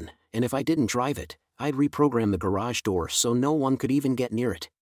again, and if I didn't drive it, I'd reprogram the garage door so no one could even get near it.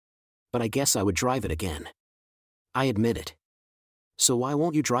 But I guess I would drive it again. I admit it. So why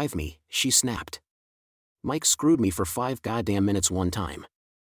won't you drive me? She snapped. Mike screwed me for 5 goddamn minutes one time.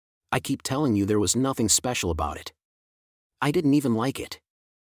 I keep telling you there was nothing special about it. I didn't even like it.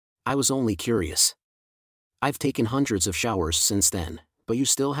 I was only curious. I've taken hundreds of showers since then, but you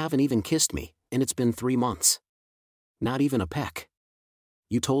still haven't even kissed me, and it's been 3 months. Not even a peck.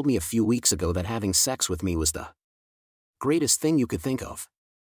 You told me a few weeks ago that having sex with me was the Greatest thing you could think of.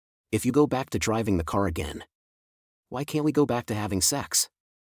 If you go back to driving the car again, why can't we go back to having sex?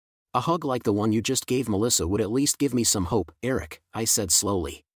 A hug like the one you just gave Melissa would at least give me some hope, Eric, I said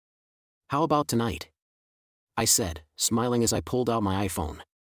slowly. How about tonight? I said, smiling as I pulled out my iPhone.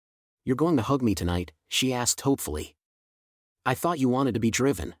 You're going to hug me tonight? She asked hopefully. I thought you wanted to be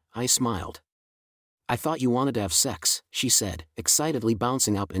driven, I smiled. I thought you wanted to have sex, she said, excitedly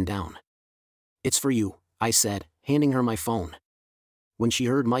bouncing up and down. It's for you, I said, handing her my phone. When she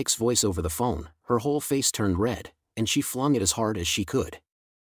heard Mike's voice over the phone, her whole face turned red, and she flung it as hard as she could.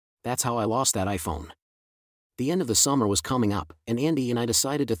 That's how I lost that iPhone. The end of the summer was coming up, and Andy and I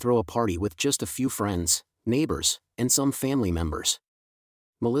decided to throw a party with just a few friends, neighbors, and some family members.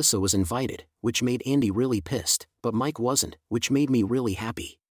 Melissa was invited, which made Andy really pissed, but Mike wasn't, which made me really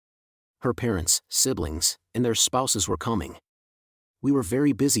happy. Her parents, siblings, and their spouses were coming. We were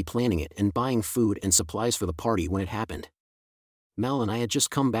very busy planning it and buying food and supplies for the party when it happened. Mel and I had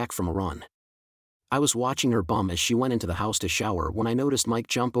just come back from a run. I was watching her bum as she went into the house to shower when I noticed Mike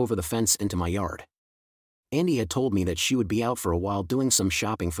jump over the fence into my yard. Andy had told me that she would be out for a while doing some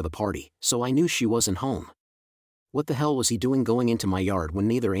shopping for the party, so I knew she wasn't home. What the hell was he doing going into my yard when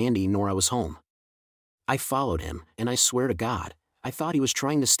neither Andy nor I was home? I followed him, and I swear to God, I thought he was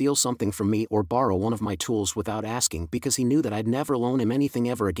trying to steal something from me or borrow one of my tools without asking because he knew that I'd never loan him anything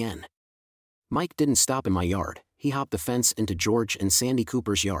ever again. Mike didn't stop in my yard, he hopped the fence into George and Sandy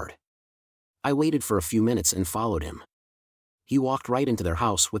Cooper's yard. I waited for a few minutes and followed him. He walked right into their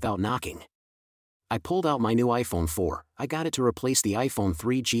house without knocking. I pulled out my new iPhone 4, I got it to replace the iPhone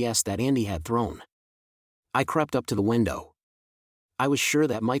 3GS that Andy had thrown. I crept up to the window. I was sure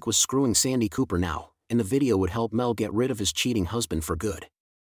that Mike was screwing Sandy Cooper now, and the video would help Mel get rid of his cheating husband for good.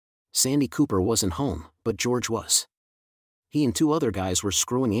 Sandy Cooper wasn't home, but George was. He and two other guys were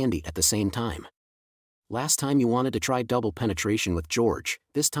screwing Andy at the same time. Last time you wanted to try double penetration with George,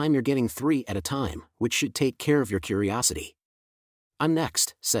 this time you're getting 3 at a time, which should take care of your curiosity. I'm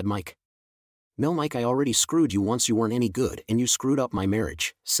next, said Mike. No, Mike, I already screwed you once. You weren't any good and you screwed up my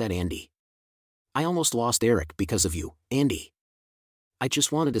marriage, said Andy. I almost lost Eric because of you, Andy. I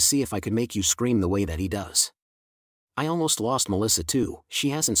just wanted to see if I could make you scream the way that he does. I almost lost Melissa too, she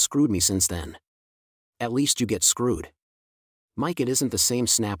hasn't screwed me since then. At least you get screwed. Mike, it isn't the same,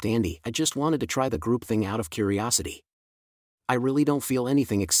 snapped Andy. I just wanted to try the group thing out of curiosity. I really don't feel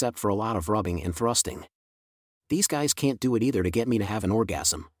anything except for a lot of rubbing and thrusting. These guys can't do it either to get me to have an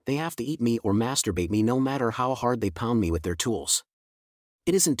orgasm, they have to eat me or masturbate me no matter how hard they pound me with their tools.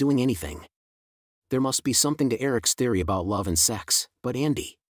 It isn't doing anything. There must be something to Eric's theory about love and sex, but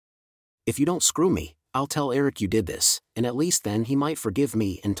Andy. If you don't screw me, I'll tell Eric you did this, and at least then he might forgive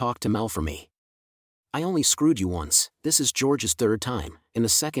me and talk to Mel for me. I only screwed you once, this is George's 3rd time, and the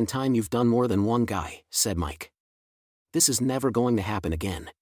 2nd time you've done more than one guy, said Mike. This is never going to happen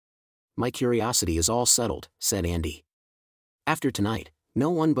again. My curiosity is all settled, said Andy. After tonight, no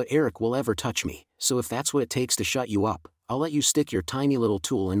one but Eric will ever touch me, so if that's what it takes to shut you up, I'll let you stick your tiny little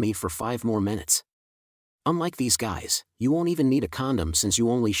tool in me for 5 more minutes. Unlike these guys, you won't even need a condom since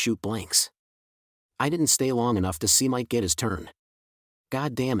you only shoot blanks. I didn't stay long enough to see Mike get his turn.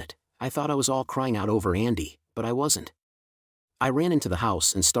 God damn it, I thought I was all crying out over Andy, but I wasn't. I ran into the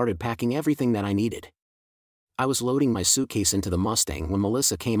house and started packing everything that I needed. I was loading my suitcase into the Mustang when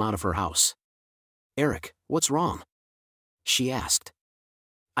Melissa came out of her house. Eric, what's wrong? She asked.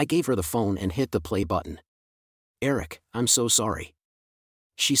 I gave her the phone and hit the play button. Eric, I'm so sorry.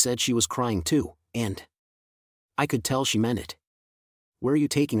 She said she was crying too, and I could tell she meant it. Where are you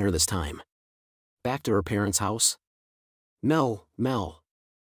taking her this time? Back to her parents' house? No, Mel.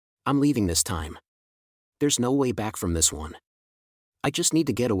 I'm leaving this time. There's no way back from this one. I just need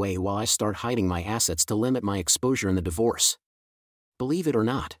to get away while I start hiding my assets to limit my exposure in the divorce. Believe it or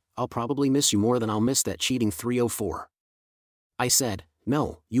not, I'll probably miss you more than I'll miss that cheating 304. I said,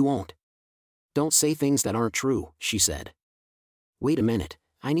 no, you won't. Don't say things that aren't true, she said. Wait a minute,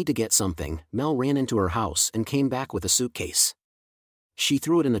 I need to get something. Mel ran into her house and came back with a suitcase. She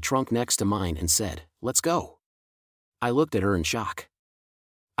threw it in the trunk next to mine and said, let's go. I looked at her in shock.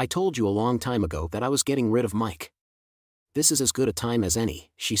 I told you a long time ago that I was getting rid of Mike. This is as good a time as any,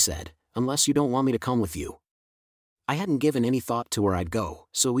 she said, unless you don't want me to come with you. I hadn't given any thought to where I'd go,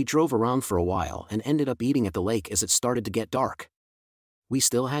 so we drove around for a while and ended up eating at the lake as it started to get dark. We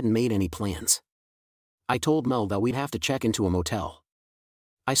still hadn't made any plans. I told Mel that we'd have to check into a motel.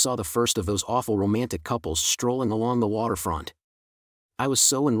 I saw the first of those awful romantic couples strolling along the waterfront. I was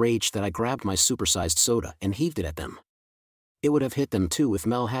so enraged that I grabbed my supersized soda and heaved it at them. It would have hit them too if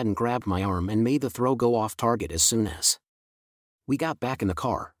Mel hadn't grabbed my arm and made the throw go off target as soon as we got back in the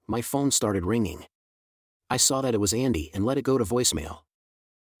car. My phone started ringing. I saw that it was Andy and let it go to voicemail.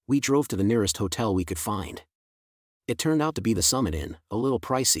 We drove to the nearest hotel we could find. It turned out to be the Summit Inn, a little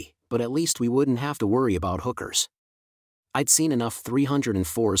pricey, but at least we wouldn't have to worry about hookers. I'd seen enough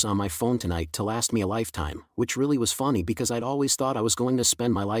 304s on my phone tonight to last me a lifetime, which really was funny because I'd always thought I was going to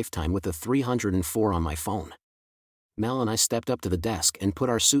spend my lifetime with the 304 on my phone. Mel and I stepped up to the desk and put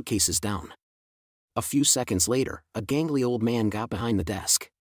our suitcases down. A few seconds later, a gangly old man got behind the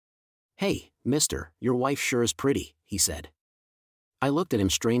desk. "Hey, mister, your wife sure is pretty," he said. I looked at him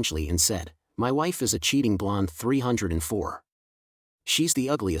strangely and said, "My wife is a cheating blonde 304. She's the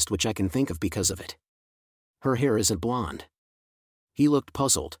ugliest which I can think of because of it. Her hair isn't blonde." He looked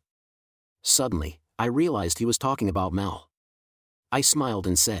puzzled. Suddenly, I realized he was talking about Mel. I smiled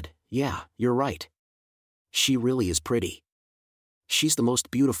and said, "Yeah, you're right. She really is pretty. She's the most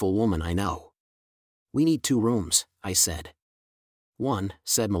beautiful woman I know." "We need 2 rooms," I said. "1,"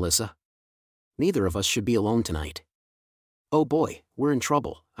 said Melissa. "Neither of us should be alone tonight." "Oh boy, we're in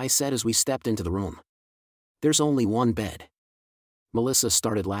trouble," I said as we stepped into the room. "There's only 1 bed." Melissa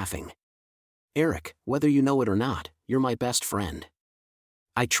started laughing. "Eric, whether you know it or not, you're my best friend.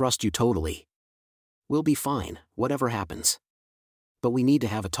 I trust you totally. We'll be fine, whatever happens. But we need to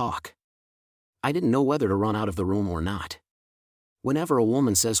have a talk." I didn't know whether to run out of the room or not. Whenever a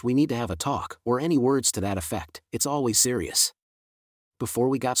woman says we need to have a talk, or any words to that effect, it's always serious. Before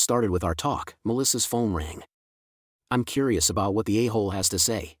we got started with our talk, Melissa's phone rang. "I'm curious about what the a-hole has to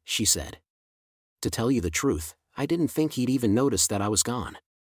say," she said. To tell you the truth, I didn't think he'd even notice that I was gone.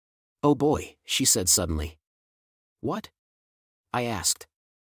 "Oh boy," she said suddenly. "What?" I asked.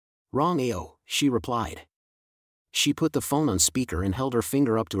 "Wrong AO," she replied. She put the phone on speaker and held her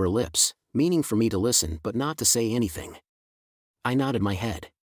finger up to her lips, meaning for me to listen but not to say anything. I nodded my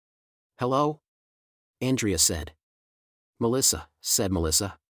head. "Hello?" Andrea said. "Melissa," said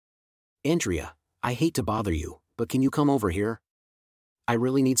Melissa. "Andrea, I hate to bother you, but can you come over here? I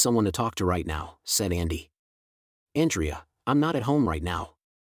really need someone to talk to right now," said Andy. "Andrea, I'm not at home right now.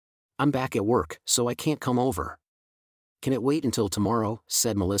 I'm back at work, so I can't come over." "Can it wait until tomorrow?"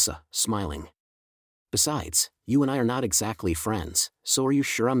 said Melissa, smiling. "Besides, you and I are not exactly friends, so are you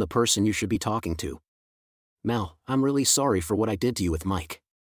sure I'm the person you should be talking to?" "Mel, I'm really sorry for what I did to you with Mike.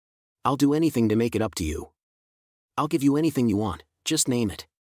 I'll do anything to make it up to you. I'll give you anything you want, just name it."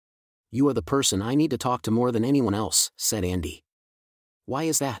 "You are the person I need to talk to more than anyone else," said Andy. "Why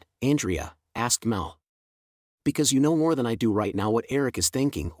is that, Andrea?" asked Mel. "Because you know more than I do right now what Eric is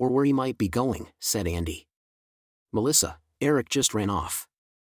thinking or where he might be going," said Andy. "Melissa, Eric just ran off.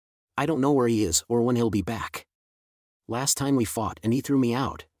 I don't know where he is or when he'll be back. Last time we fought and he threw me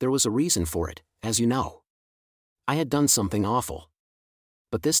out, there was a reason for it, as you know. I had done something awful.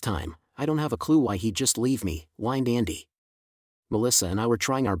 But this time, I don't have a clue why he'd just leave me," whined Andy. Melissa and I were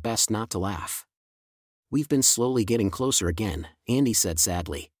trying our best not to laugh. "We've been slowly getting closer again," Andy said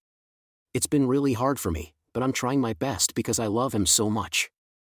sadly. "It's been really hard for me, but I'm trying my best because I love him so much.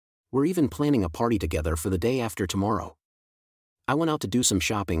 We're even planning a party together for the day after tomorrow. I went out to do some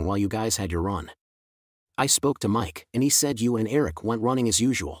shopping while you guys had your run. I spoke to Mike, and he said you and Eric went running as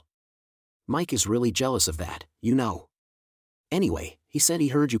usual. Mike is really jealous of that, you know. Anyway, he said he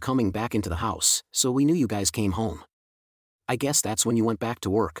heard you coming back into the house, so we knew you guys came home. I guess that's when you went back to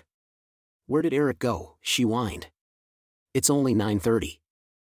work." "Where did Eric go?" she whined. "It's only 9:30.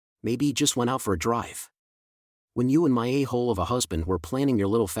 Maybe he just went out for a drive. When you and my a-hole of a husband were planning your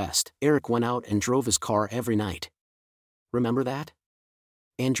little fest, Eric went out and drove his car every night. Remember that?"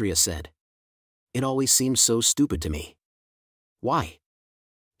 Andrea said. "It always seems so stupid to me. Why?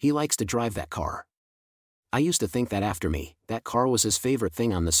 He likes to drive that car. I used to think that after me, that car was his favorite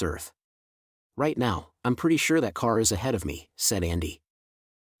thing on this earth. Right now, I'm pretty sure that car is ahead of me," said Andy.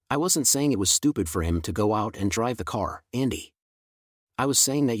 "I wasn't saying it was stupid for him to go out and drive the car, Andy. I was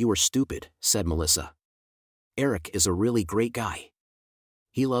saying that you were stupid," said Melissa. "Eric is a really great guy.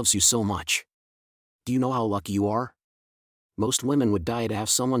 He loves you so much. Do you know how lucky you are? Most women would die to have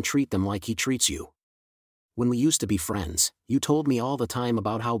someone treat them like he treats you. When we used to be friends, you told me all the time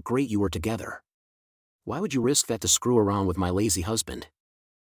about how great you were together. Why would you risk that to screw around with my lazy husband?"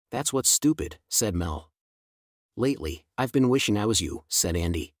 "That's what's stupid," said Mel. "Lately, I've been wishing I was you," said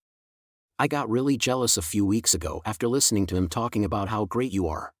Andy. "I got really jealous a few weeks ago after listening to him talking about how great you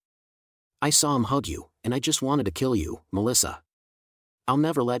are. I saw him hug you, and I just wanted to kill you, Melissa. I'll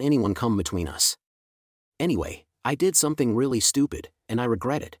never let anyone come between us. Anyway, I did something really stupid, and I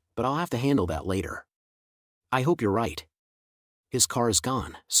regret it, but I'll have to handle that later. I hope you're right. His car is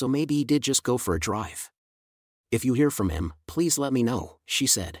gone, so maybe he did just go for a drive. If you hear from him, please let me know," she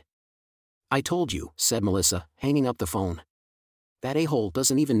said. "I told you," said Melissa, hanging up the phone. "That a-hole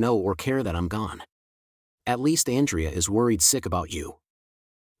doesn't even know or care that I'm gone. At least Andrea is worried sick about you.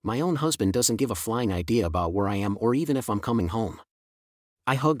 My own husband doesn't give a flying idea about where I am or even if I'm coming home.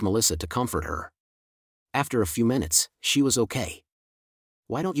 I hugged Melissa to comfort her. After a few minutes, she was okay.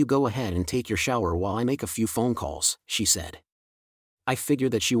 Why don't you go ahead and take your shower while I make a few phone calls, she said. I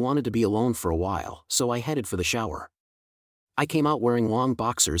figured that she wanted to be alone for a while, so I headed for the shower. I came out wearing long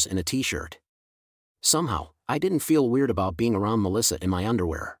boxers and a t-shirt. Somehow, I didn't feel weird about being around Melissa in my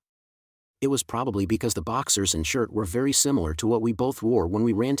underwear. It was probably because the boxers and shirt were very similar to what we both wore when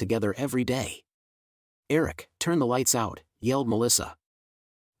we ran together every day. Eric, turn the lights out, yelled Melissa.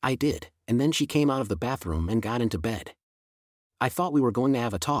 I did, and then she came out of the bathroom and got into bed. I thought we were going to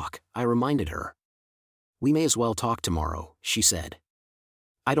have a talk, I reminded her. We may as well talk tomorrow, she said.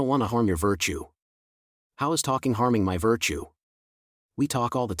 I don't want to harm your virtue. How is talking harming my virtue? We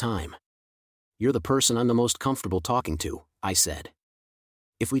talk all the time. You're the person I'm the most comfortable talking to, I said.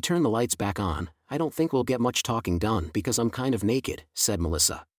 If we turn the lights back on, I don't think we'll get much talking done because I'm kind of naked, said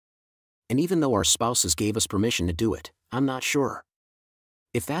Melissa. And even though our spouses gave us permission to do it, I'm not sure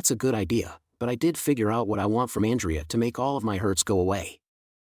if that's a good idea, but I did figure out what I want from Andrea to make all of my hurts go away.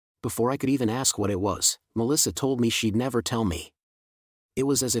 Before I could even ask what it was, Melissa told me she'd never tell me. It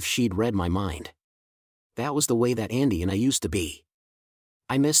was as if she'd read my mind. That was the way that Andy and I used to be.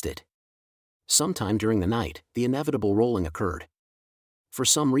 I missed it. Sometime during the night, the inevitable rolling occurred. For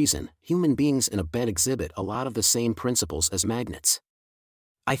some reason, human beings in a bed exhibit a lot of the same principles as magnets.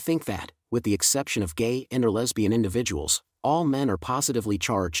 I think that, with the exception of gay and or lesbian individuals, all men are positively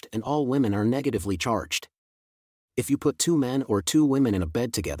charged and all women are negatively charged. If you put two men or two women in a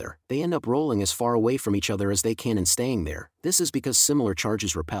bed together, they end up rolling as far away from each other as they can and staying there. This is because similar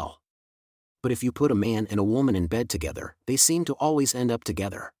charges repel. But if you put a man and a woman in bed together, they seem to always end up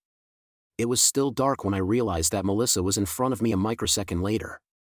together. It was still dark when I realized that Melissa was in front of me a microsecond later.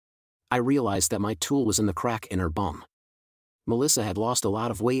 I realized that my tool was in the crack in her bum. Melissa had lost a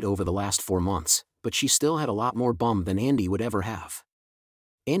lot of weight over the last 4 months, but she still had a lot more bum than Andy would ever have.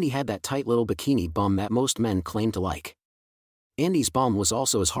 Andy had that tight little bikini bum that most men claim to like. Andy's bum was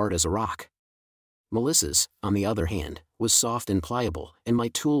also as hard as a rock. Melissa's, on the other hand, was soft and pliable, and my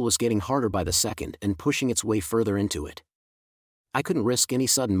tool was getting harder by the second and pushing its way further into it. I couldn't risk any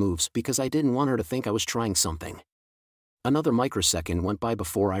sudden moves because I didn't want her to think I was trying something. Another microsecond went by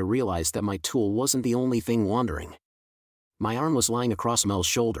before I realized that my tool wasn't the only thing wandering. My arm was lying across Mel's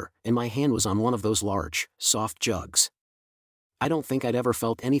shoulder, and my hand was on one of those large, soft jugs. I don't think I'd ever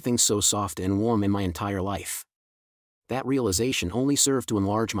felt anything so soft and warm in my entire life. That realization only served to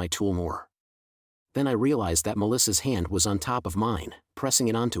enlarge my tool more. Then I realized that Melissa's hand was on top of mine, pressing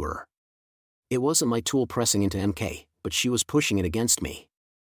it onto her. It wasn't my tool pressing into MK, but she was pushing it against me.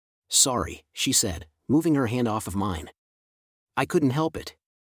 Sorry, she said, moving her hand off of mine. I couldn't help it.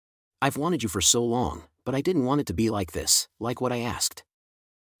 I've wanted you for so long, but I didn't want it to be like this, like what I asked.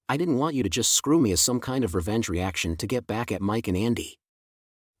 I didn't want you to just screw me as some kind of revenge reaction to get back at Mike and Andy.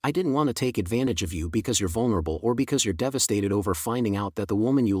 I didn't want to take advantage of you because you're vulnerable or because you're devastated over finding out that the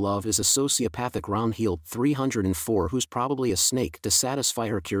woman you love is a sociopathic round-heeled 304 who's probably a snake to satisfy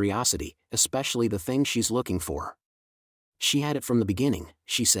her curiosity, especially the thing she's looking for. She had it from the beginning,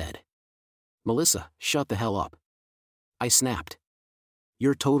 she said. Melissa, shut the hell up. I snapped.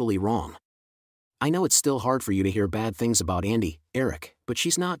 You're totally wrong. I know it's still hard for you to hear bad things about Andy, Eric, but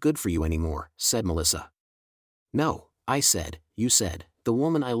she's not good for you anymore, said Melissa. No, I said, you said, the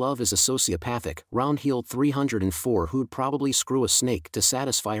woman I love is a sociopathic, round-heeled 304 who'd probably screw a snake to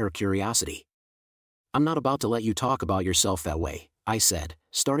satisfy her curiosity. I'm not about to let you talk about yourself that way, I said,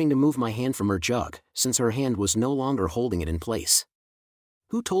 starting to move my hand from her jug, since her hand was no longer holding it in place.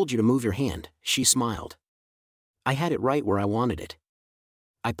 Who told you to move your hand? She smiled. I had it right where I wanted it.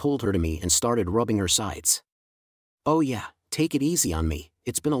 I pulled her to me and started rubbing her sides. Oh yeah, take it easy on me,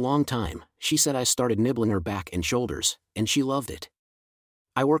 it's been a long time, she said. I started nibbling her back and shoulders, and she loved it.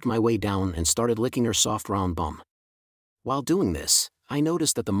 I worked my way down and started licking her soft round bum. While doing this, I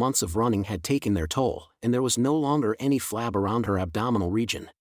noticed that the months of running had taken their toll, and there was no longer any flab around her abdominal region.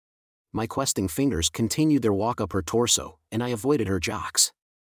 My questing fingers continued their walk up her torso, and I avoided her jocks.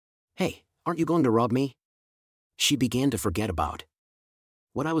 Hey, aren't you going to rub me? She began to forget about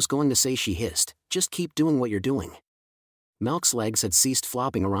what I was going to say. She hissed, just keep doing what you're doing. Melk's legs had ceased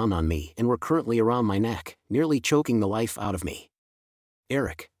flopping around on me and were currently around my neck, nearly choking the life out of me.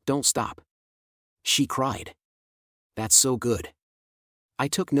 Eric, don't stop. She cried. That's so good. I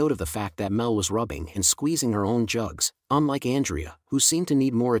took note of the fact that Mel was rubbing and squeezing her own jugs, unlike Andrea, who seemed to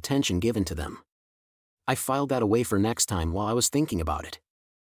need more attention given to them. I filed that away for next time while I was thinking about it.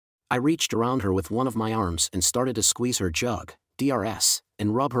 I reached around her with one of my arms and started to squeeze her jug, DRS,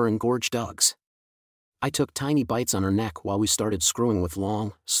 and rub her engorged dugs. I took tiny bites on her neck while we started screwing with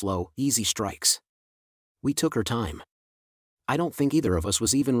long, slow, easy strikes. We took her time. I don't think either of us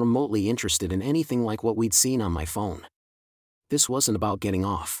was even remotely interested in anything like what we'd seen on my phone. This wasn't about getting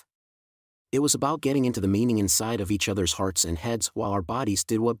off. It was about getting into the meaning inside of each other's hearts and heads while our bodies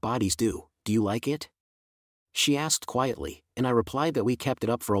did what bodies do. Do you like it? She asked quietly, and I replied that we kept it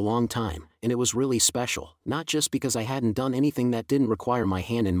up for a long time, and it was really special, not just because I hadn't done anything that didn't require my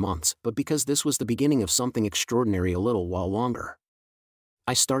hand in months, but because this was the beginning of something extraordinary a little while longer.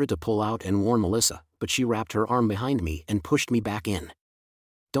 I started to pull out and warn Melissa, but she wrapped her arm behind me and pushed me back in.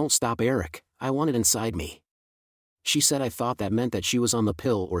 Don't stop, Eric, I wanted inside me. She said I thought that meant that she was on the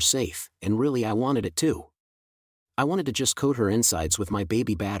pill or safe, and really I wanted it too. I wanted to just coat her insides with my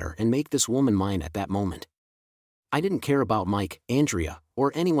baby batter and make this woman mine at that moment. I didn't care about Mike, Andrea,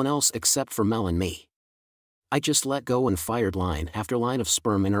 or anyone else except for Mel and me. I just let go and fired line after line of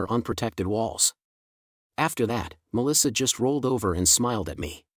sperm in her unprotected walls. After that, Melissa just rolled over and smiled at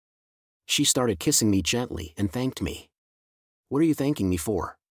me. She started kissing me gently and thanked me. What are you thanking me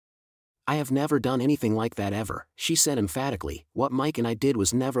for? I have never done anything like that ever, she said emphatically. What Mike and I did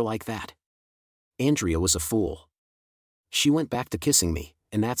was never like that. Andrea was a fool. She went back to kissing me,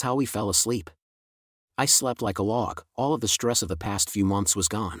 and that's how we fell asleep. I slept like a log, all of the stress of the past few months was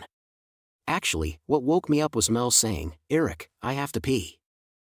gone. Actually, what woke me up was Mel saying, Eric, I have to pee.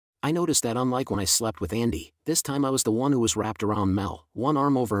 I noticed that unlike when I slept with Andy, this time I was the one who was wrapped around Mel, one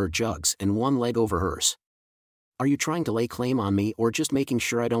arm over her jugs and one leg over hers. Are you trying to lay claim on me or just making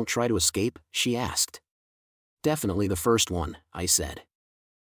sure I don't try to escape? She asked. Definitely the first one, I said.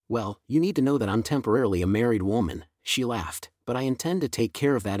 Well, you need to know that I'm temporarily a married woman, she laughed, but I intend to take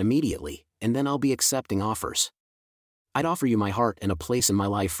care of that immediately, and then I'll be accepting offers. I'd offer you my heart and a place in my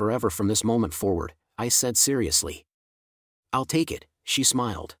life forever from this moment forward, I said seriously. I'll take it, she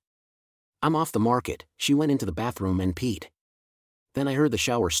smiled. I'm off the market. She went into the bathroom and peed. Then I heard the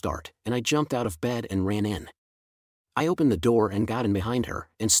shower start, and I jumped out of bed and ran in. I opened the door and got in behind her,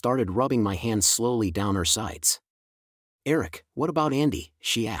 and started rubbing my hands slowly down her sides. Eric, what about Andy?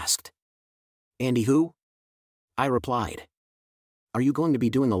 She asked. Andy who? I replied. Are you going to be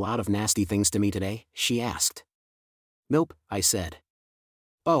doing a lot of nasty things to me today? She asked. Nope, I said.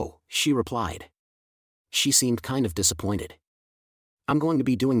 Oh, she replied. She seemed kind of disappointed. I'm going to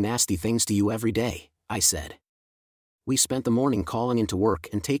be doing nasty things to you every day, I said. We spent the morning calling into work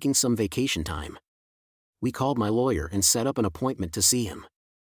and taking some vacation time. We called my lawyer and set up an appointment to see him.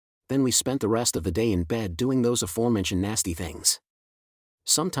 Then we spent the rest of the day in bed doing those aforementioned nasty things.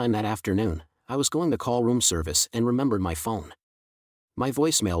 Sometime that afternoon, I was going to call room service and remembered my phone. My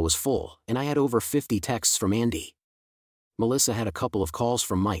voicemail was full, and I had over 50 texts from Andy. Melissa had a couple of calls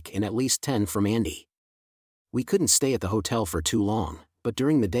from Mike and at least 10 from Andy. We couldn't stay at the hotel for too long, but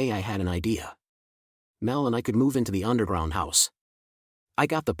during the day I had an idea. Mel and I could move into the underground house. I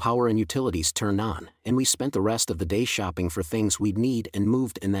got the power and utilities turned on, and we spent the rest of the day shopping for things we'd need and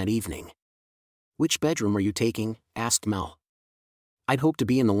moved in that evening. Which bedroom are you taking? Asked Mel. I'd hope to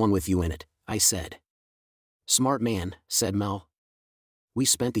be in the one with you in it, I said. Smart man, said Mel. We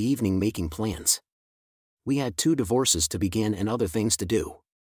spent the evening making plans. We had 2 divorces to begin and other things to do.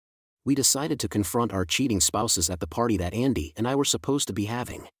 We decided to confront our cheating spouses at the party that Andy and I were supposed to be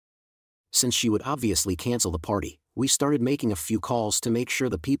having. Since she would obviously cancel the party, we started making a few calls to make sure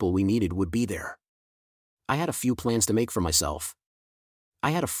the people we needed would be there. I had a few plans to make for myself.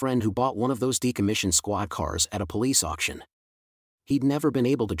 I had a friend who bought one of those decommissioned squad cars at a police auction. He'd never been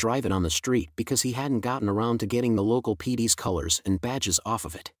able to drive it on the street because he hadn't gotten around to getting the local PD's colors and badges off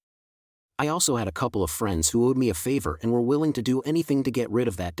of it. I also had a couple of friends who owed me a favor and were willing to do anything to get rid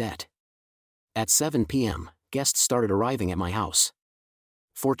of that debt. At 7 p.m., guests started arriving at my house.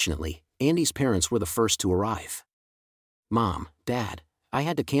 Fortunately, Andy's parents were the first to arrive. Mom, Dad, I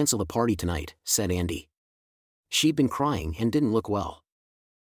had to cancel the party tonight, said Andy. She'd been crying and didn't look well.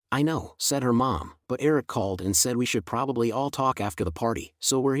 I know, said her mom, but Eric called and said we should probably all talk after the party,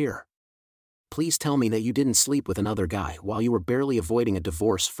 so we're here. Please tell me that you didn't sleep with another guy while you were barely avoiding a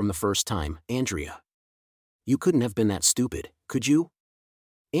divorce from the first time, Andrea. You couldn't have been that stupid, could you?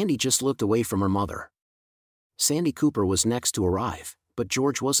 Andy just looked away from her mother. Sandy Cooper was next to arrive, but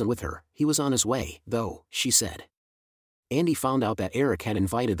George wasn't with her. He was on his way, though, she said. Andy found out that Eric had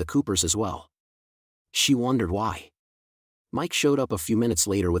invited the Coopers as well. She wondered why. Mike showed up a few minutes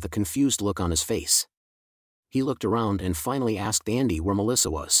later with a confused look on his face. He looked around and finally asked Andy where Melissa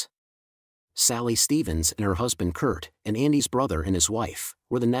was. Sally Stevens and her husband Kurt, and Andy's brother and his wife,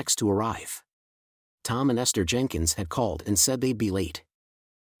 were the next to arrive. Tom and Esther Jenkins had called and said they'd be late.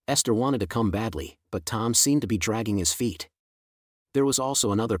 Esther wanted to come badly, but Tom seemed to be dragging his feet. There was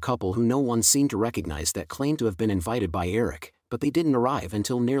also another couple who no one seemed to recognize that claimed to have been invited by Eric, but they didn't arrive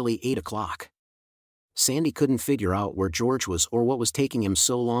until nearly 8 o'clock. Sandy couldn't figure out where George was or what was taking him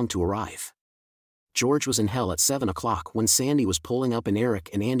so long to arrive. George was in hell at 7 o'clock when Sandy was pulling up in Eric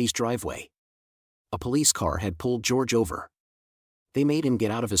and Andy's driveway. A police car had pulled George over. They made him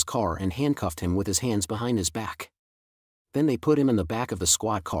get out of his car and handcuffed him with his hands behind his back. Then they put him in the back of the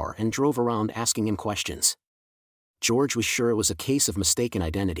squad car and drove around asking him questions. George was sure it was a case of mistaken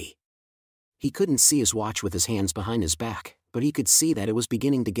identity. He couldn't see his watch with his hands behind his back, but he could see that it was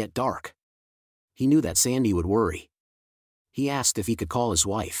beginning to get dark. He knew that Sandy would worry. He asked if he could call his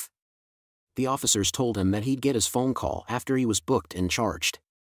wife. The officers told him that he'd get his phone call after he was booked and charged.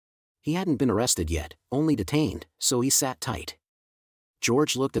 He hadn't been arrested yet, only detained, so he sat tight.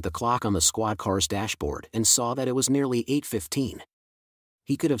 George looked at the clock on the squad car's dashboard and saw that it was nearly 8:15.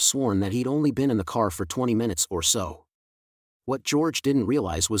 He could have sworn that he'd only been in the car for 20 minutes or so. What George didn't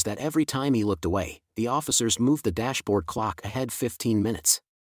realize was that every time he looked away, the officers moved the dashboard clock ahead 15 minutes.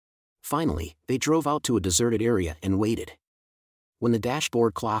 Finally, they drove out to a deserted area and waited. When the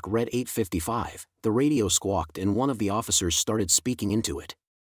dashboard clock read 8:55, the radio squawked and one of the officers started speaking into it.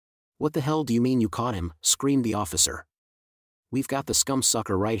 "What the hell do you mean you caught him?" screamed the officer. "We've got the scum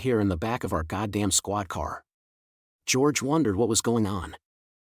sucker right here in the back of our goddamn squad car." George wondered what was going on.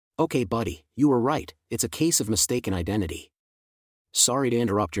 "Okay, buddy, you were right, it's a case of mistaken identity. Sorry to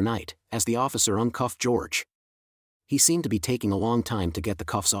interrupt your night," as the officer uncuffed George. He seemed to be taking a long time to get the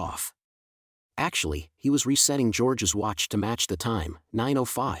cuffs off. Actually, he was resetting George's watch to match the time,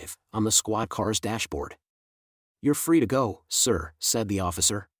 9:05, on the squad car's dashboard. "You're free to go, sir," said the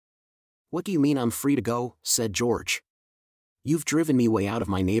officer. "What do you mean I'm free to go?" said George. "You've driven me way out of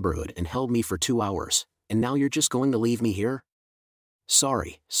my neighborhood and held me for 2 hours, and now you're just going to leave me here?"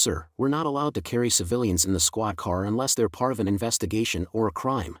 "Sorry, sir, we're not allowed to carry civilians in the squad car unless they're part of an investigation or a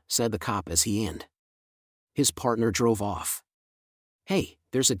crime," said the cop as he and his partner drove off. "Hey,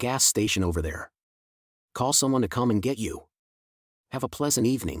 there's a gas station over there. Call someone to come and get you. Have a pleasant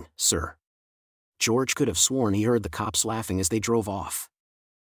evening, sir." George could have sworn he heard the cops laughing as they drove off.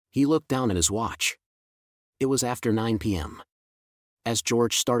 He looked down at his watch. It was after 9 p.m. As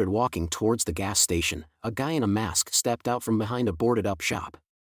George started walking towards the gas station, a guy in a mask stepped out from behind a boarded-up shop.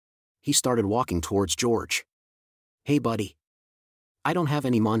 He started walking towards George. "Hey buddy. I don't have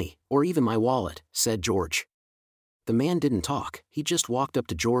any money, or even my wallet," said George. The man didn't talk, he just walked up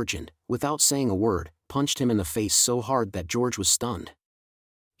to George and, without saying a word, punched him in the face so hard that George was stunned.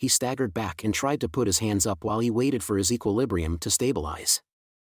 He staggered back and tried to put his hands up while he waited for his equilibrium to stabilize.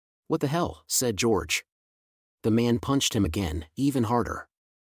 "What the hell?" said George. The man punched him again, even harder.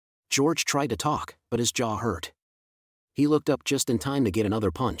 George tried to talk, but his jaw hurt. He looked up just in time to get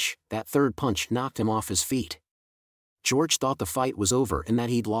another punch. That third punch knocked him off his feet. George thought the fight was over and that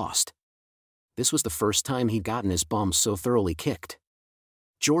he'd lost. This was the first time he'd gotten his bum so thoroughly kicked.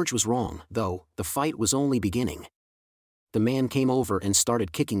 George was wrong, though, the fight was only beginning. The man came over and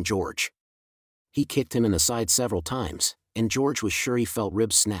started kicking George. He kicked him in the side several times, and George was sure he felt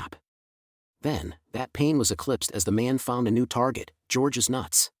ribs snap. Then, that pain was eclipsed as the man found a new target, George's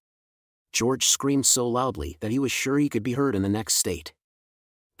nuts. George screamed so loudly that he was sure he could be heard in the next state.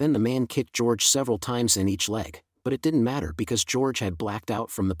 Then the man kicked George several times in each leg, but it didn't matter because George had blacked out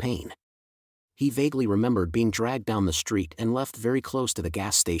from the pain. He vaguely remembered being dragged down the street and left very close to the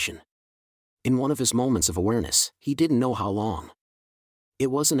gas station. In one of his moments of awareness, he didn't know how long. It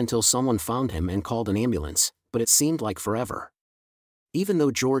wasn't until someone found him and called an ambulance, but it seemed like forever. Even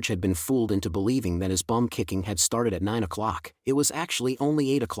though George had been fooled into believing that his bum kicking had started at 9 o'clock, it was actually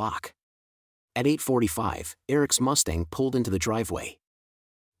only 8 o'clock. At 8:45, Eric's Mustang pulled into the driveway.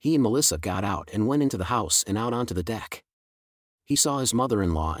 He and Melissa got out and went into the house and out onto the deck. He saw his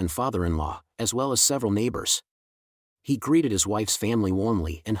mother-in-law and father-in-law, as well as several neighbors. He greeted his wife's family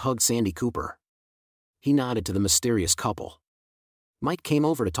warmly and hugged Sandy Cooper. He nodded to the mysterious couple. Mike came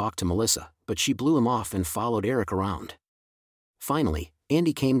over to talk to Melissa, but she blew him off and followed Eric around. Finally,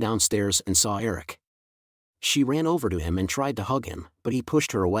 Andy came downstairs and saw Eric. She ran over to him and tried to hug him, but he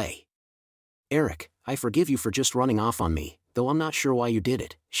pushed her away. "Eric, I forgive you for just running off on me, though I'm not sure why you did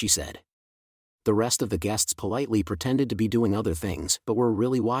it," she said. The rest of the guests politely pretended to be doing other things but were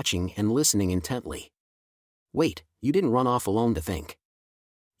really watching and listening intently. "Wait, you didn't run off alone to think.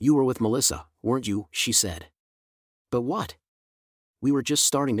 You were with Melissa, weren't you?" she said. "But what?" "We were just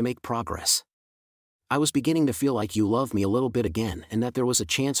starting to make progress. I was beginning to feel like you loved me a little bit again and that there was a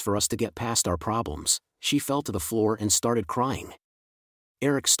chance for us to get past our problems." She fell to the floor and started crying.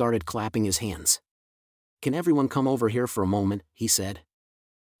 Eric started clapping his hands. "Can everyone come over here for a moment?" he said.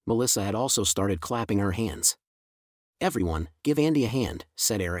 Melissa had also started clapping her hands. "Everyone, give Andy a hand,"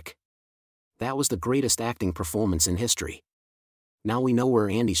 said Eric. That was the greatest acting performance in history. Now we know where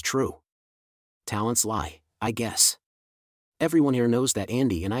Andy's true talents lie, I guess. Everyone here knows that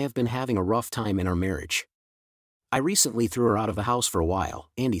Andy and I have been having a rough time in our marriage. I recently threw her out of the house for a while,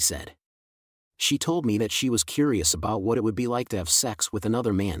 Andy said. She told me that she was curious about what it would be like to have sex with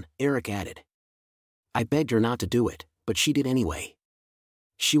another man, Eric added. I begged her not to do it, but she did anyway.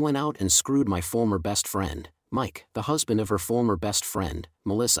 She went out and screwed my former best friend, Mike, the husband of her former best friend,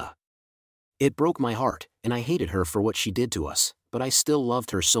 Melissa. It broke my heart, and I hated her for what she did to us, but I still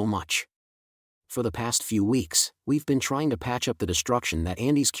loved her so much. For the past few weeks, we've been trying to patch up the destruction that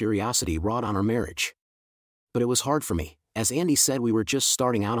Andy's curiosity wrought on our marriage. But it was hard for me, as Andy said we were just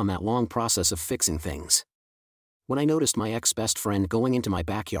starting out on that long process of fixing things. When I noticed my ex-best friend going into my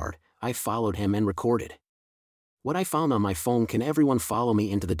backyard, I followed him and recorded. What I found on my phone. Can everyone follow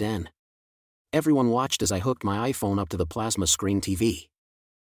me into the den? Everyone watched as I hooked my iPhone up to the plasma screen TV.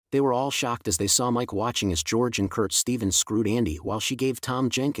 They were all shocked as they saw Mike watching as George and Kurt Stevens screwed Andy while she gave Tom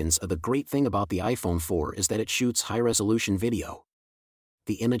Jenkins a. The great thing about the iPhone 4 is that it shoots high-resolution video.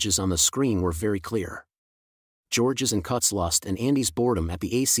 The images on the screen were very clear. George's and Kut's lust and Andy's boredom at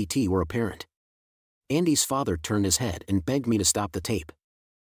the ACT were apparent. Andy's father turned his head and begged me to stop the tape.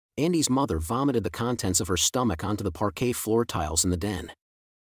 Andy's mother vomited the contents of her stomach onto the parquet floor tiles in the den.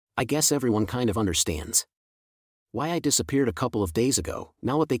 I guess everyone kind of understands why I disappeared a couple of days ago.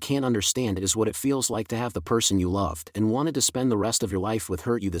 Now what they can't understand is what it feels like to have the person you loved and wanted to spend the rest of your life with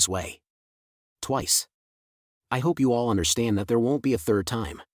hurt you this way. Twice. I hope you all understand that there won't be a third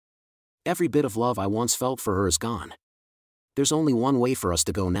time. Every bit of love I once felt for her is gone. There's only one way for us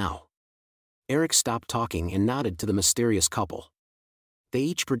to go now. Eric stopped talking and nodded to the mysterious couple. They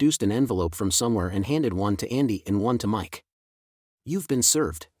each produced an envelope from somewhere and handed one to Andy and one to Mike. You've been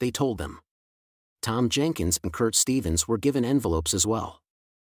served, they told them. Tom Jenkins and Kurt Stevens were given envelopes as well.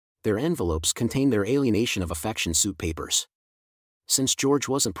 Their envelopes contained their alienation of affection suit papers. Since George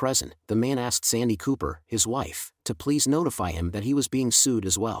wasn't present, the man asked Sandy Cooper, his wife, to please notify him that he was being sued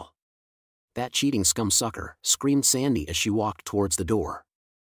as well. That cheating scum sucker, screamed Sandy as she walked towards the door.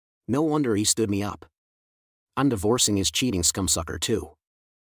 No wonder he stood me up. I'm divorcing his cheating scum sucker too.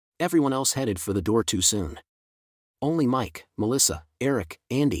 Everyone else headed for the door too soon. Only Mike, Melissa, Eric,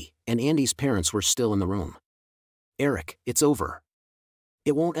 Andy, and Andy's parents were still in the room. Eric, it's over.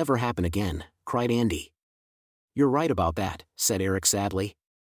 It won't ever happen again, cried Andy. You're right about that, said Eric sadly.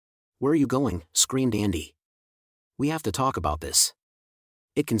 Where are you going? Screamed Andy. We have to talk about this.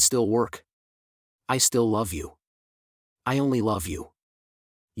 It can still work. I still love you. I only love you.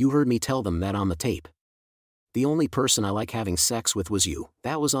 You heard me tell them that on the tape. The only person I like having sex with was you.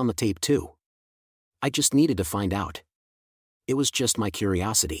 That was on the tape too. I just needed to find out. It was just my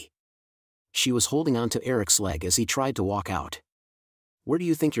curiosity. She was holding on to Eric's leg as he tried to walk out. Where do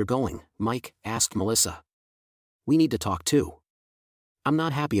you think you're going, Mike? Asked Melissa. We need to talk too. I'm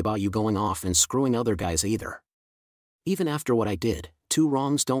not happy about you going off and screwing other guys either. Even after what I did, two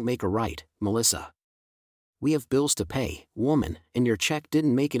wrongs don't make a right, Melissa. We have bills to pay, woman, and your check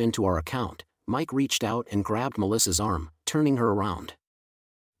didn't make it into our account. Mike reached out and grabbed Melissa's arm, turning her around.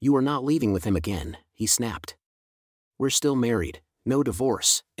 You are not leaving with him again, he snapped. We're still married, no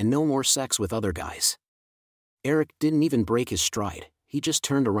divorce, and no more sex with other guys. Eric didn't even break his stride. He just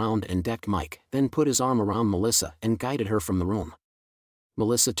turned around and decked Mike, then put his arm around Melissa and guided her from the room.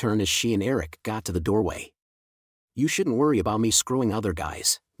 Melissa turned as she and Eric got to the doorway. You shouldn't worry about me screwing other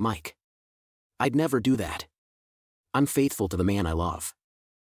guys, Mike. I'd never do that. I'm faithful to the man I love.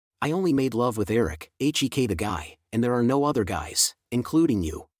 I only made love with Eric, HEK the guy, and there are no other guys, including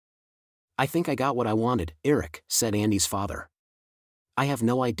you. I think I got what I wanted, Eric, said Andy's father. I have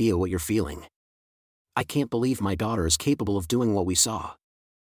no idea what you're feeling. I can't believe my daughter is capable of doing what we saw.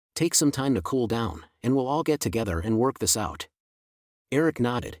 Take some time to cool down, and we'll all get together and work this out. Eric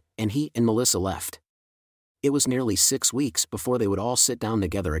nodded, and he and Melissa left. It was nearly 6 weeks before they would all sit down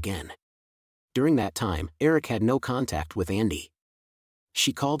together again. During that time, Eric had no contact with Andy.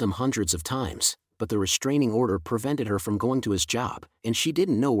 She called him hundreds of times, but the restraining order prevented her from going to his job, and she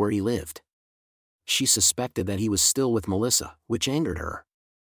didn't know where he lived. She suspected that he was still with Melissa, which angered her.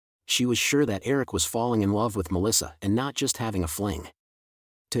 She was sure that Eric was falling in love with Melissa and not just having a fling.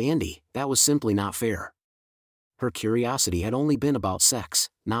 To Andy, that was simply not fair. Her curiosity had only been about sex,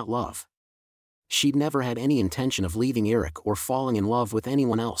 not love. She'd never had any intention of leaving Eric or falling in love with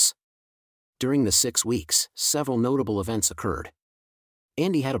anyone else. During the 6 weeks, several notable events occurred.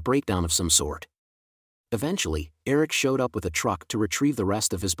 Andy had a breakdown of some sort. Eventually, Eric showed up with a truck to retrieve the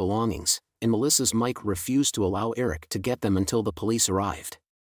rest of his belongings, and Melissa's Mike refused to allow Eric to get them until the police arrived.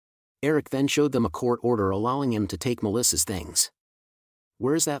 Eric then showed them a court order allowing him to take Melissa's things.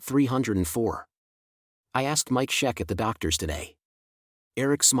 "Where's that 304? I asked Mike Scheck at the doctor's today."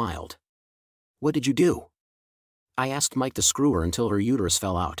 Eric smiled. "What did you do?" "I asked Mike to screw her until her uterus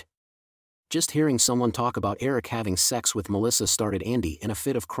fell out." Just hearing someone talk about Eric having sex with Melissa started Andy in a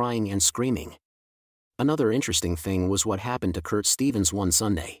fit of crying and screaming. Another interesting thing was what happened to Kurt Stevens one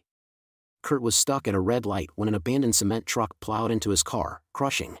Sunday. Kurt was stuck at a red light when an abandoned cement truck plowed into his car,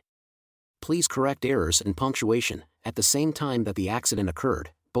 crushing. Please correct errors and punctuation. At the same time that the accident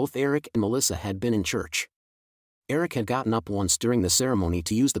occurred, both Eric and Melissa had been in church. Eric had gotten up once during the ceremony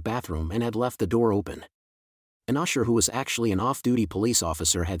to use the bathroom and had left the door open. An usher who was actually an off-duty police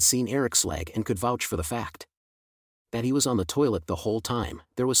officer had seen Eric's leg and could vouch for the fact that he was on the toilet the whole time.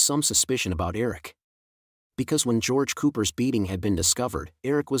 There was some suspicion about Eric, because when George Cooper's beating had been discovered,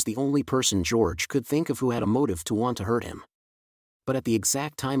 Eric was the only person George could think of who had a motive to want to hurt him. But at the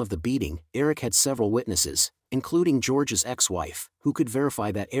exact time of the beating, Eric had several witnesses, including George's ex-wife, who could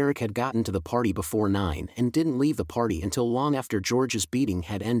verify that Eric had gotten to the party before 9 and didn't leave the party until long after George's beating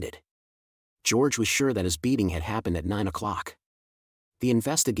had ended. George was sure that his beating had happened at 9 o'clock. The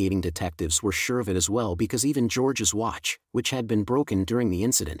investigating detectives were sure of it as well because even George's watch, which had been broken during the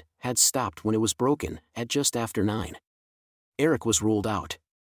incident, had stopped when it was broken, at just after 9. Eric was ruled out.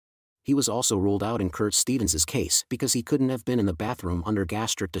 He was also ruled out in Kurt Stevens's case because he couldn't have been in the bathroom under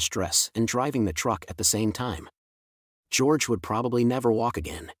gastric distress and driving the truck at the same time. George would probably never walk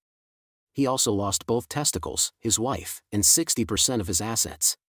again. He also lost both testicles, his wife, and 60% of his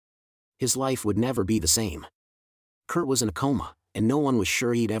assets. His life would never be the same. Kurt was in a coma, and no one was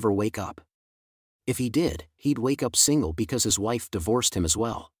sure he'd ever wake up. If he did, he'd wake up single because his wife divorced him as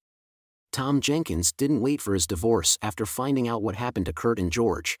well. Tom Jenkins didn't wait for his divorce after finding out what happened to Kurt and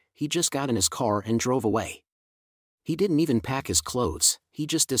George. He just got in his car and drove away. He didn't even pack his clothes, he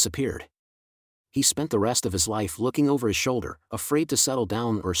just disappeared. He spent the rest of his life looking over his shoulder, afraid to settle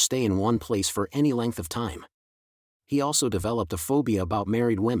down or stay in one place for any length of time. He also developed a phobia about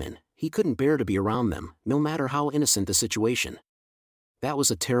married women. He couldn't bear to be around them, no matter how innocent the situation. That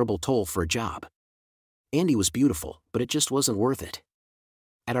was a terrible toll for a job. Andy was beautiful, but it just wasn't worth it.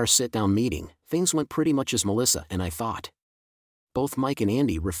 At our sit-down meeting, things went pretty much as Melissa and I thought. Both Mike and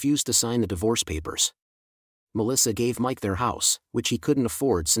Andy refused to sign the divorce papers. Melissa gave Mike their house, which he couldn't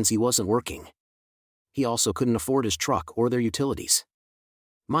afford since he wasn't working. He also couldn't afford his truck or their utilities.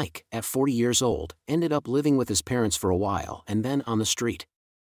 Mike, at 40 years old, ended up living with his parents for a while and then on the street.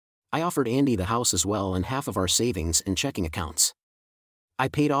 I offered Andy the house as well and half of our savings and checking accounts. I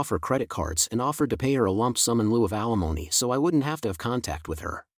paid off her credit cards and offered to pay her a lump sum in lieu of alimony so I wouldn't have to have contact with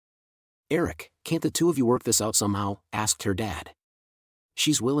her. "Eric, can't the two of you work this out somehow?" asked her dad.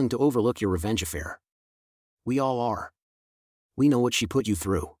 "She's willing to overlook your revenge affair." "We all are. We know what she put you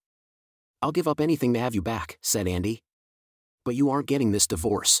through." "I'll give up anything to have you back," said Andy. "But you aren't getting this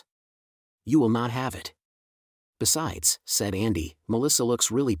divorce. You will not have it." "Besides," said Andy, "Melissa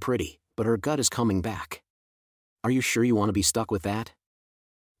looks really pretty, but her gut is coming back. Are you sure you want to be stuck with that?"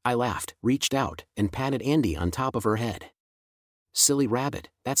 I laughed, reached out, and patted Andy on top of her head. "Silly rabbit,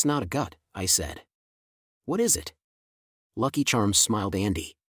 that's not a gut," I said. "What is it?" "Lucky Charms," smiled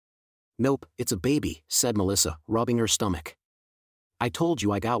Andy. "Nope, it's a baby," said Melissa, rubbing her stomach. "I told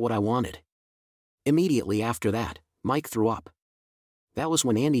you I got what I wanted." Immediately after that, Mike threw up. That was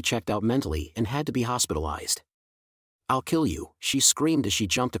when Andy checked out mentally and had to be hospitalized. "I'll kill you," she screamed as she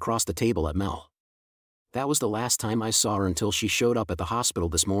jumped across the table at Mel. That was the last time I saw her until she showed up at the hospital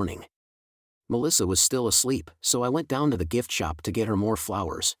this morning. Melissa was still asleep, so I went down to the gift shop to get her more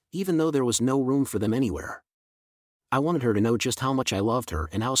flowers, even though there was no room for them anywhere. I wanted her to know just how much I loved her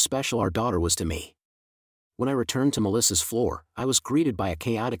and how special our daughter was to me. When I returned to Melissa's floor, I was greeted by a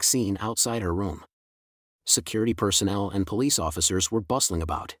chaotic scene outside her room. Security personnel and police officers were bustling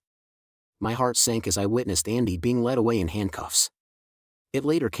about. My heart sank as I witnessed Andy being led away in handcuffs. It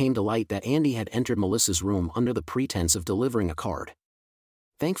later came to light that Andy had entered Melissa's room under the pretense of delivering a card.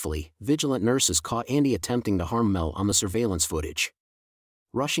 Thankfully, vigilant nurses caught Andy attempting to harm Mel on the surveillance footage.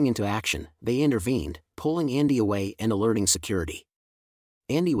 Rushing into action, they intervened, pulling Andy away and alerting security.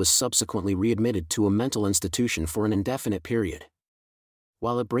 Andy was subsequently readmitted to a mental institution for an indefinite period.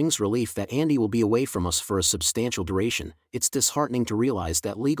 While it brings relief that Andy will be away from us for a substantial duration, it's disheartening to realize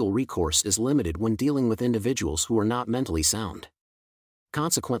that legal recourse is limited when dealing with individuals who are not mentally sound.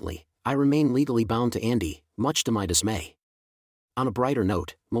 Consequently, I remain legally bound to Andy, much to my dismay. On a brighter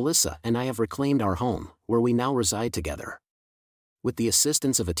note, Melissa and I have reclaimed our home, where we now reside together. With the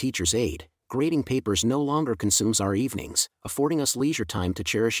assistance of a teacher's aide, grading papers no longer consumes our evenings, affording us leisure time to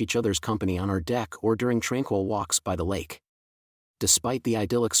cherish each other's company on our deck or during tranquil walks by the lake. despite the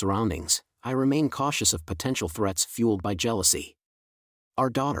idyllic surroundings, I remain cautious of potential threats fueled by jealousy. Our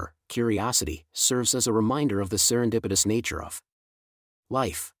daughter, curiosity, serves as a reminder of the serendipitous nature of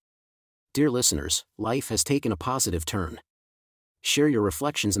life. Dear listeners, life has taken a positive turn. Share your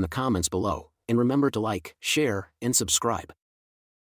reflections in the comments below, and remember to like, share, and subscribe.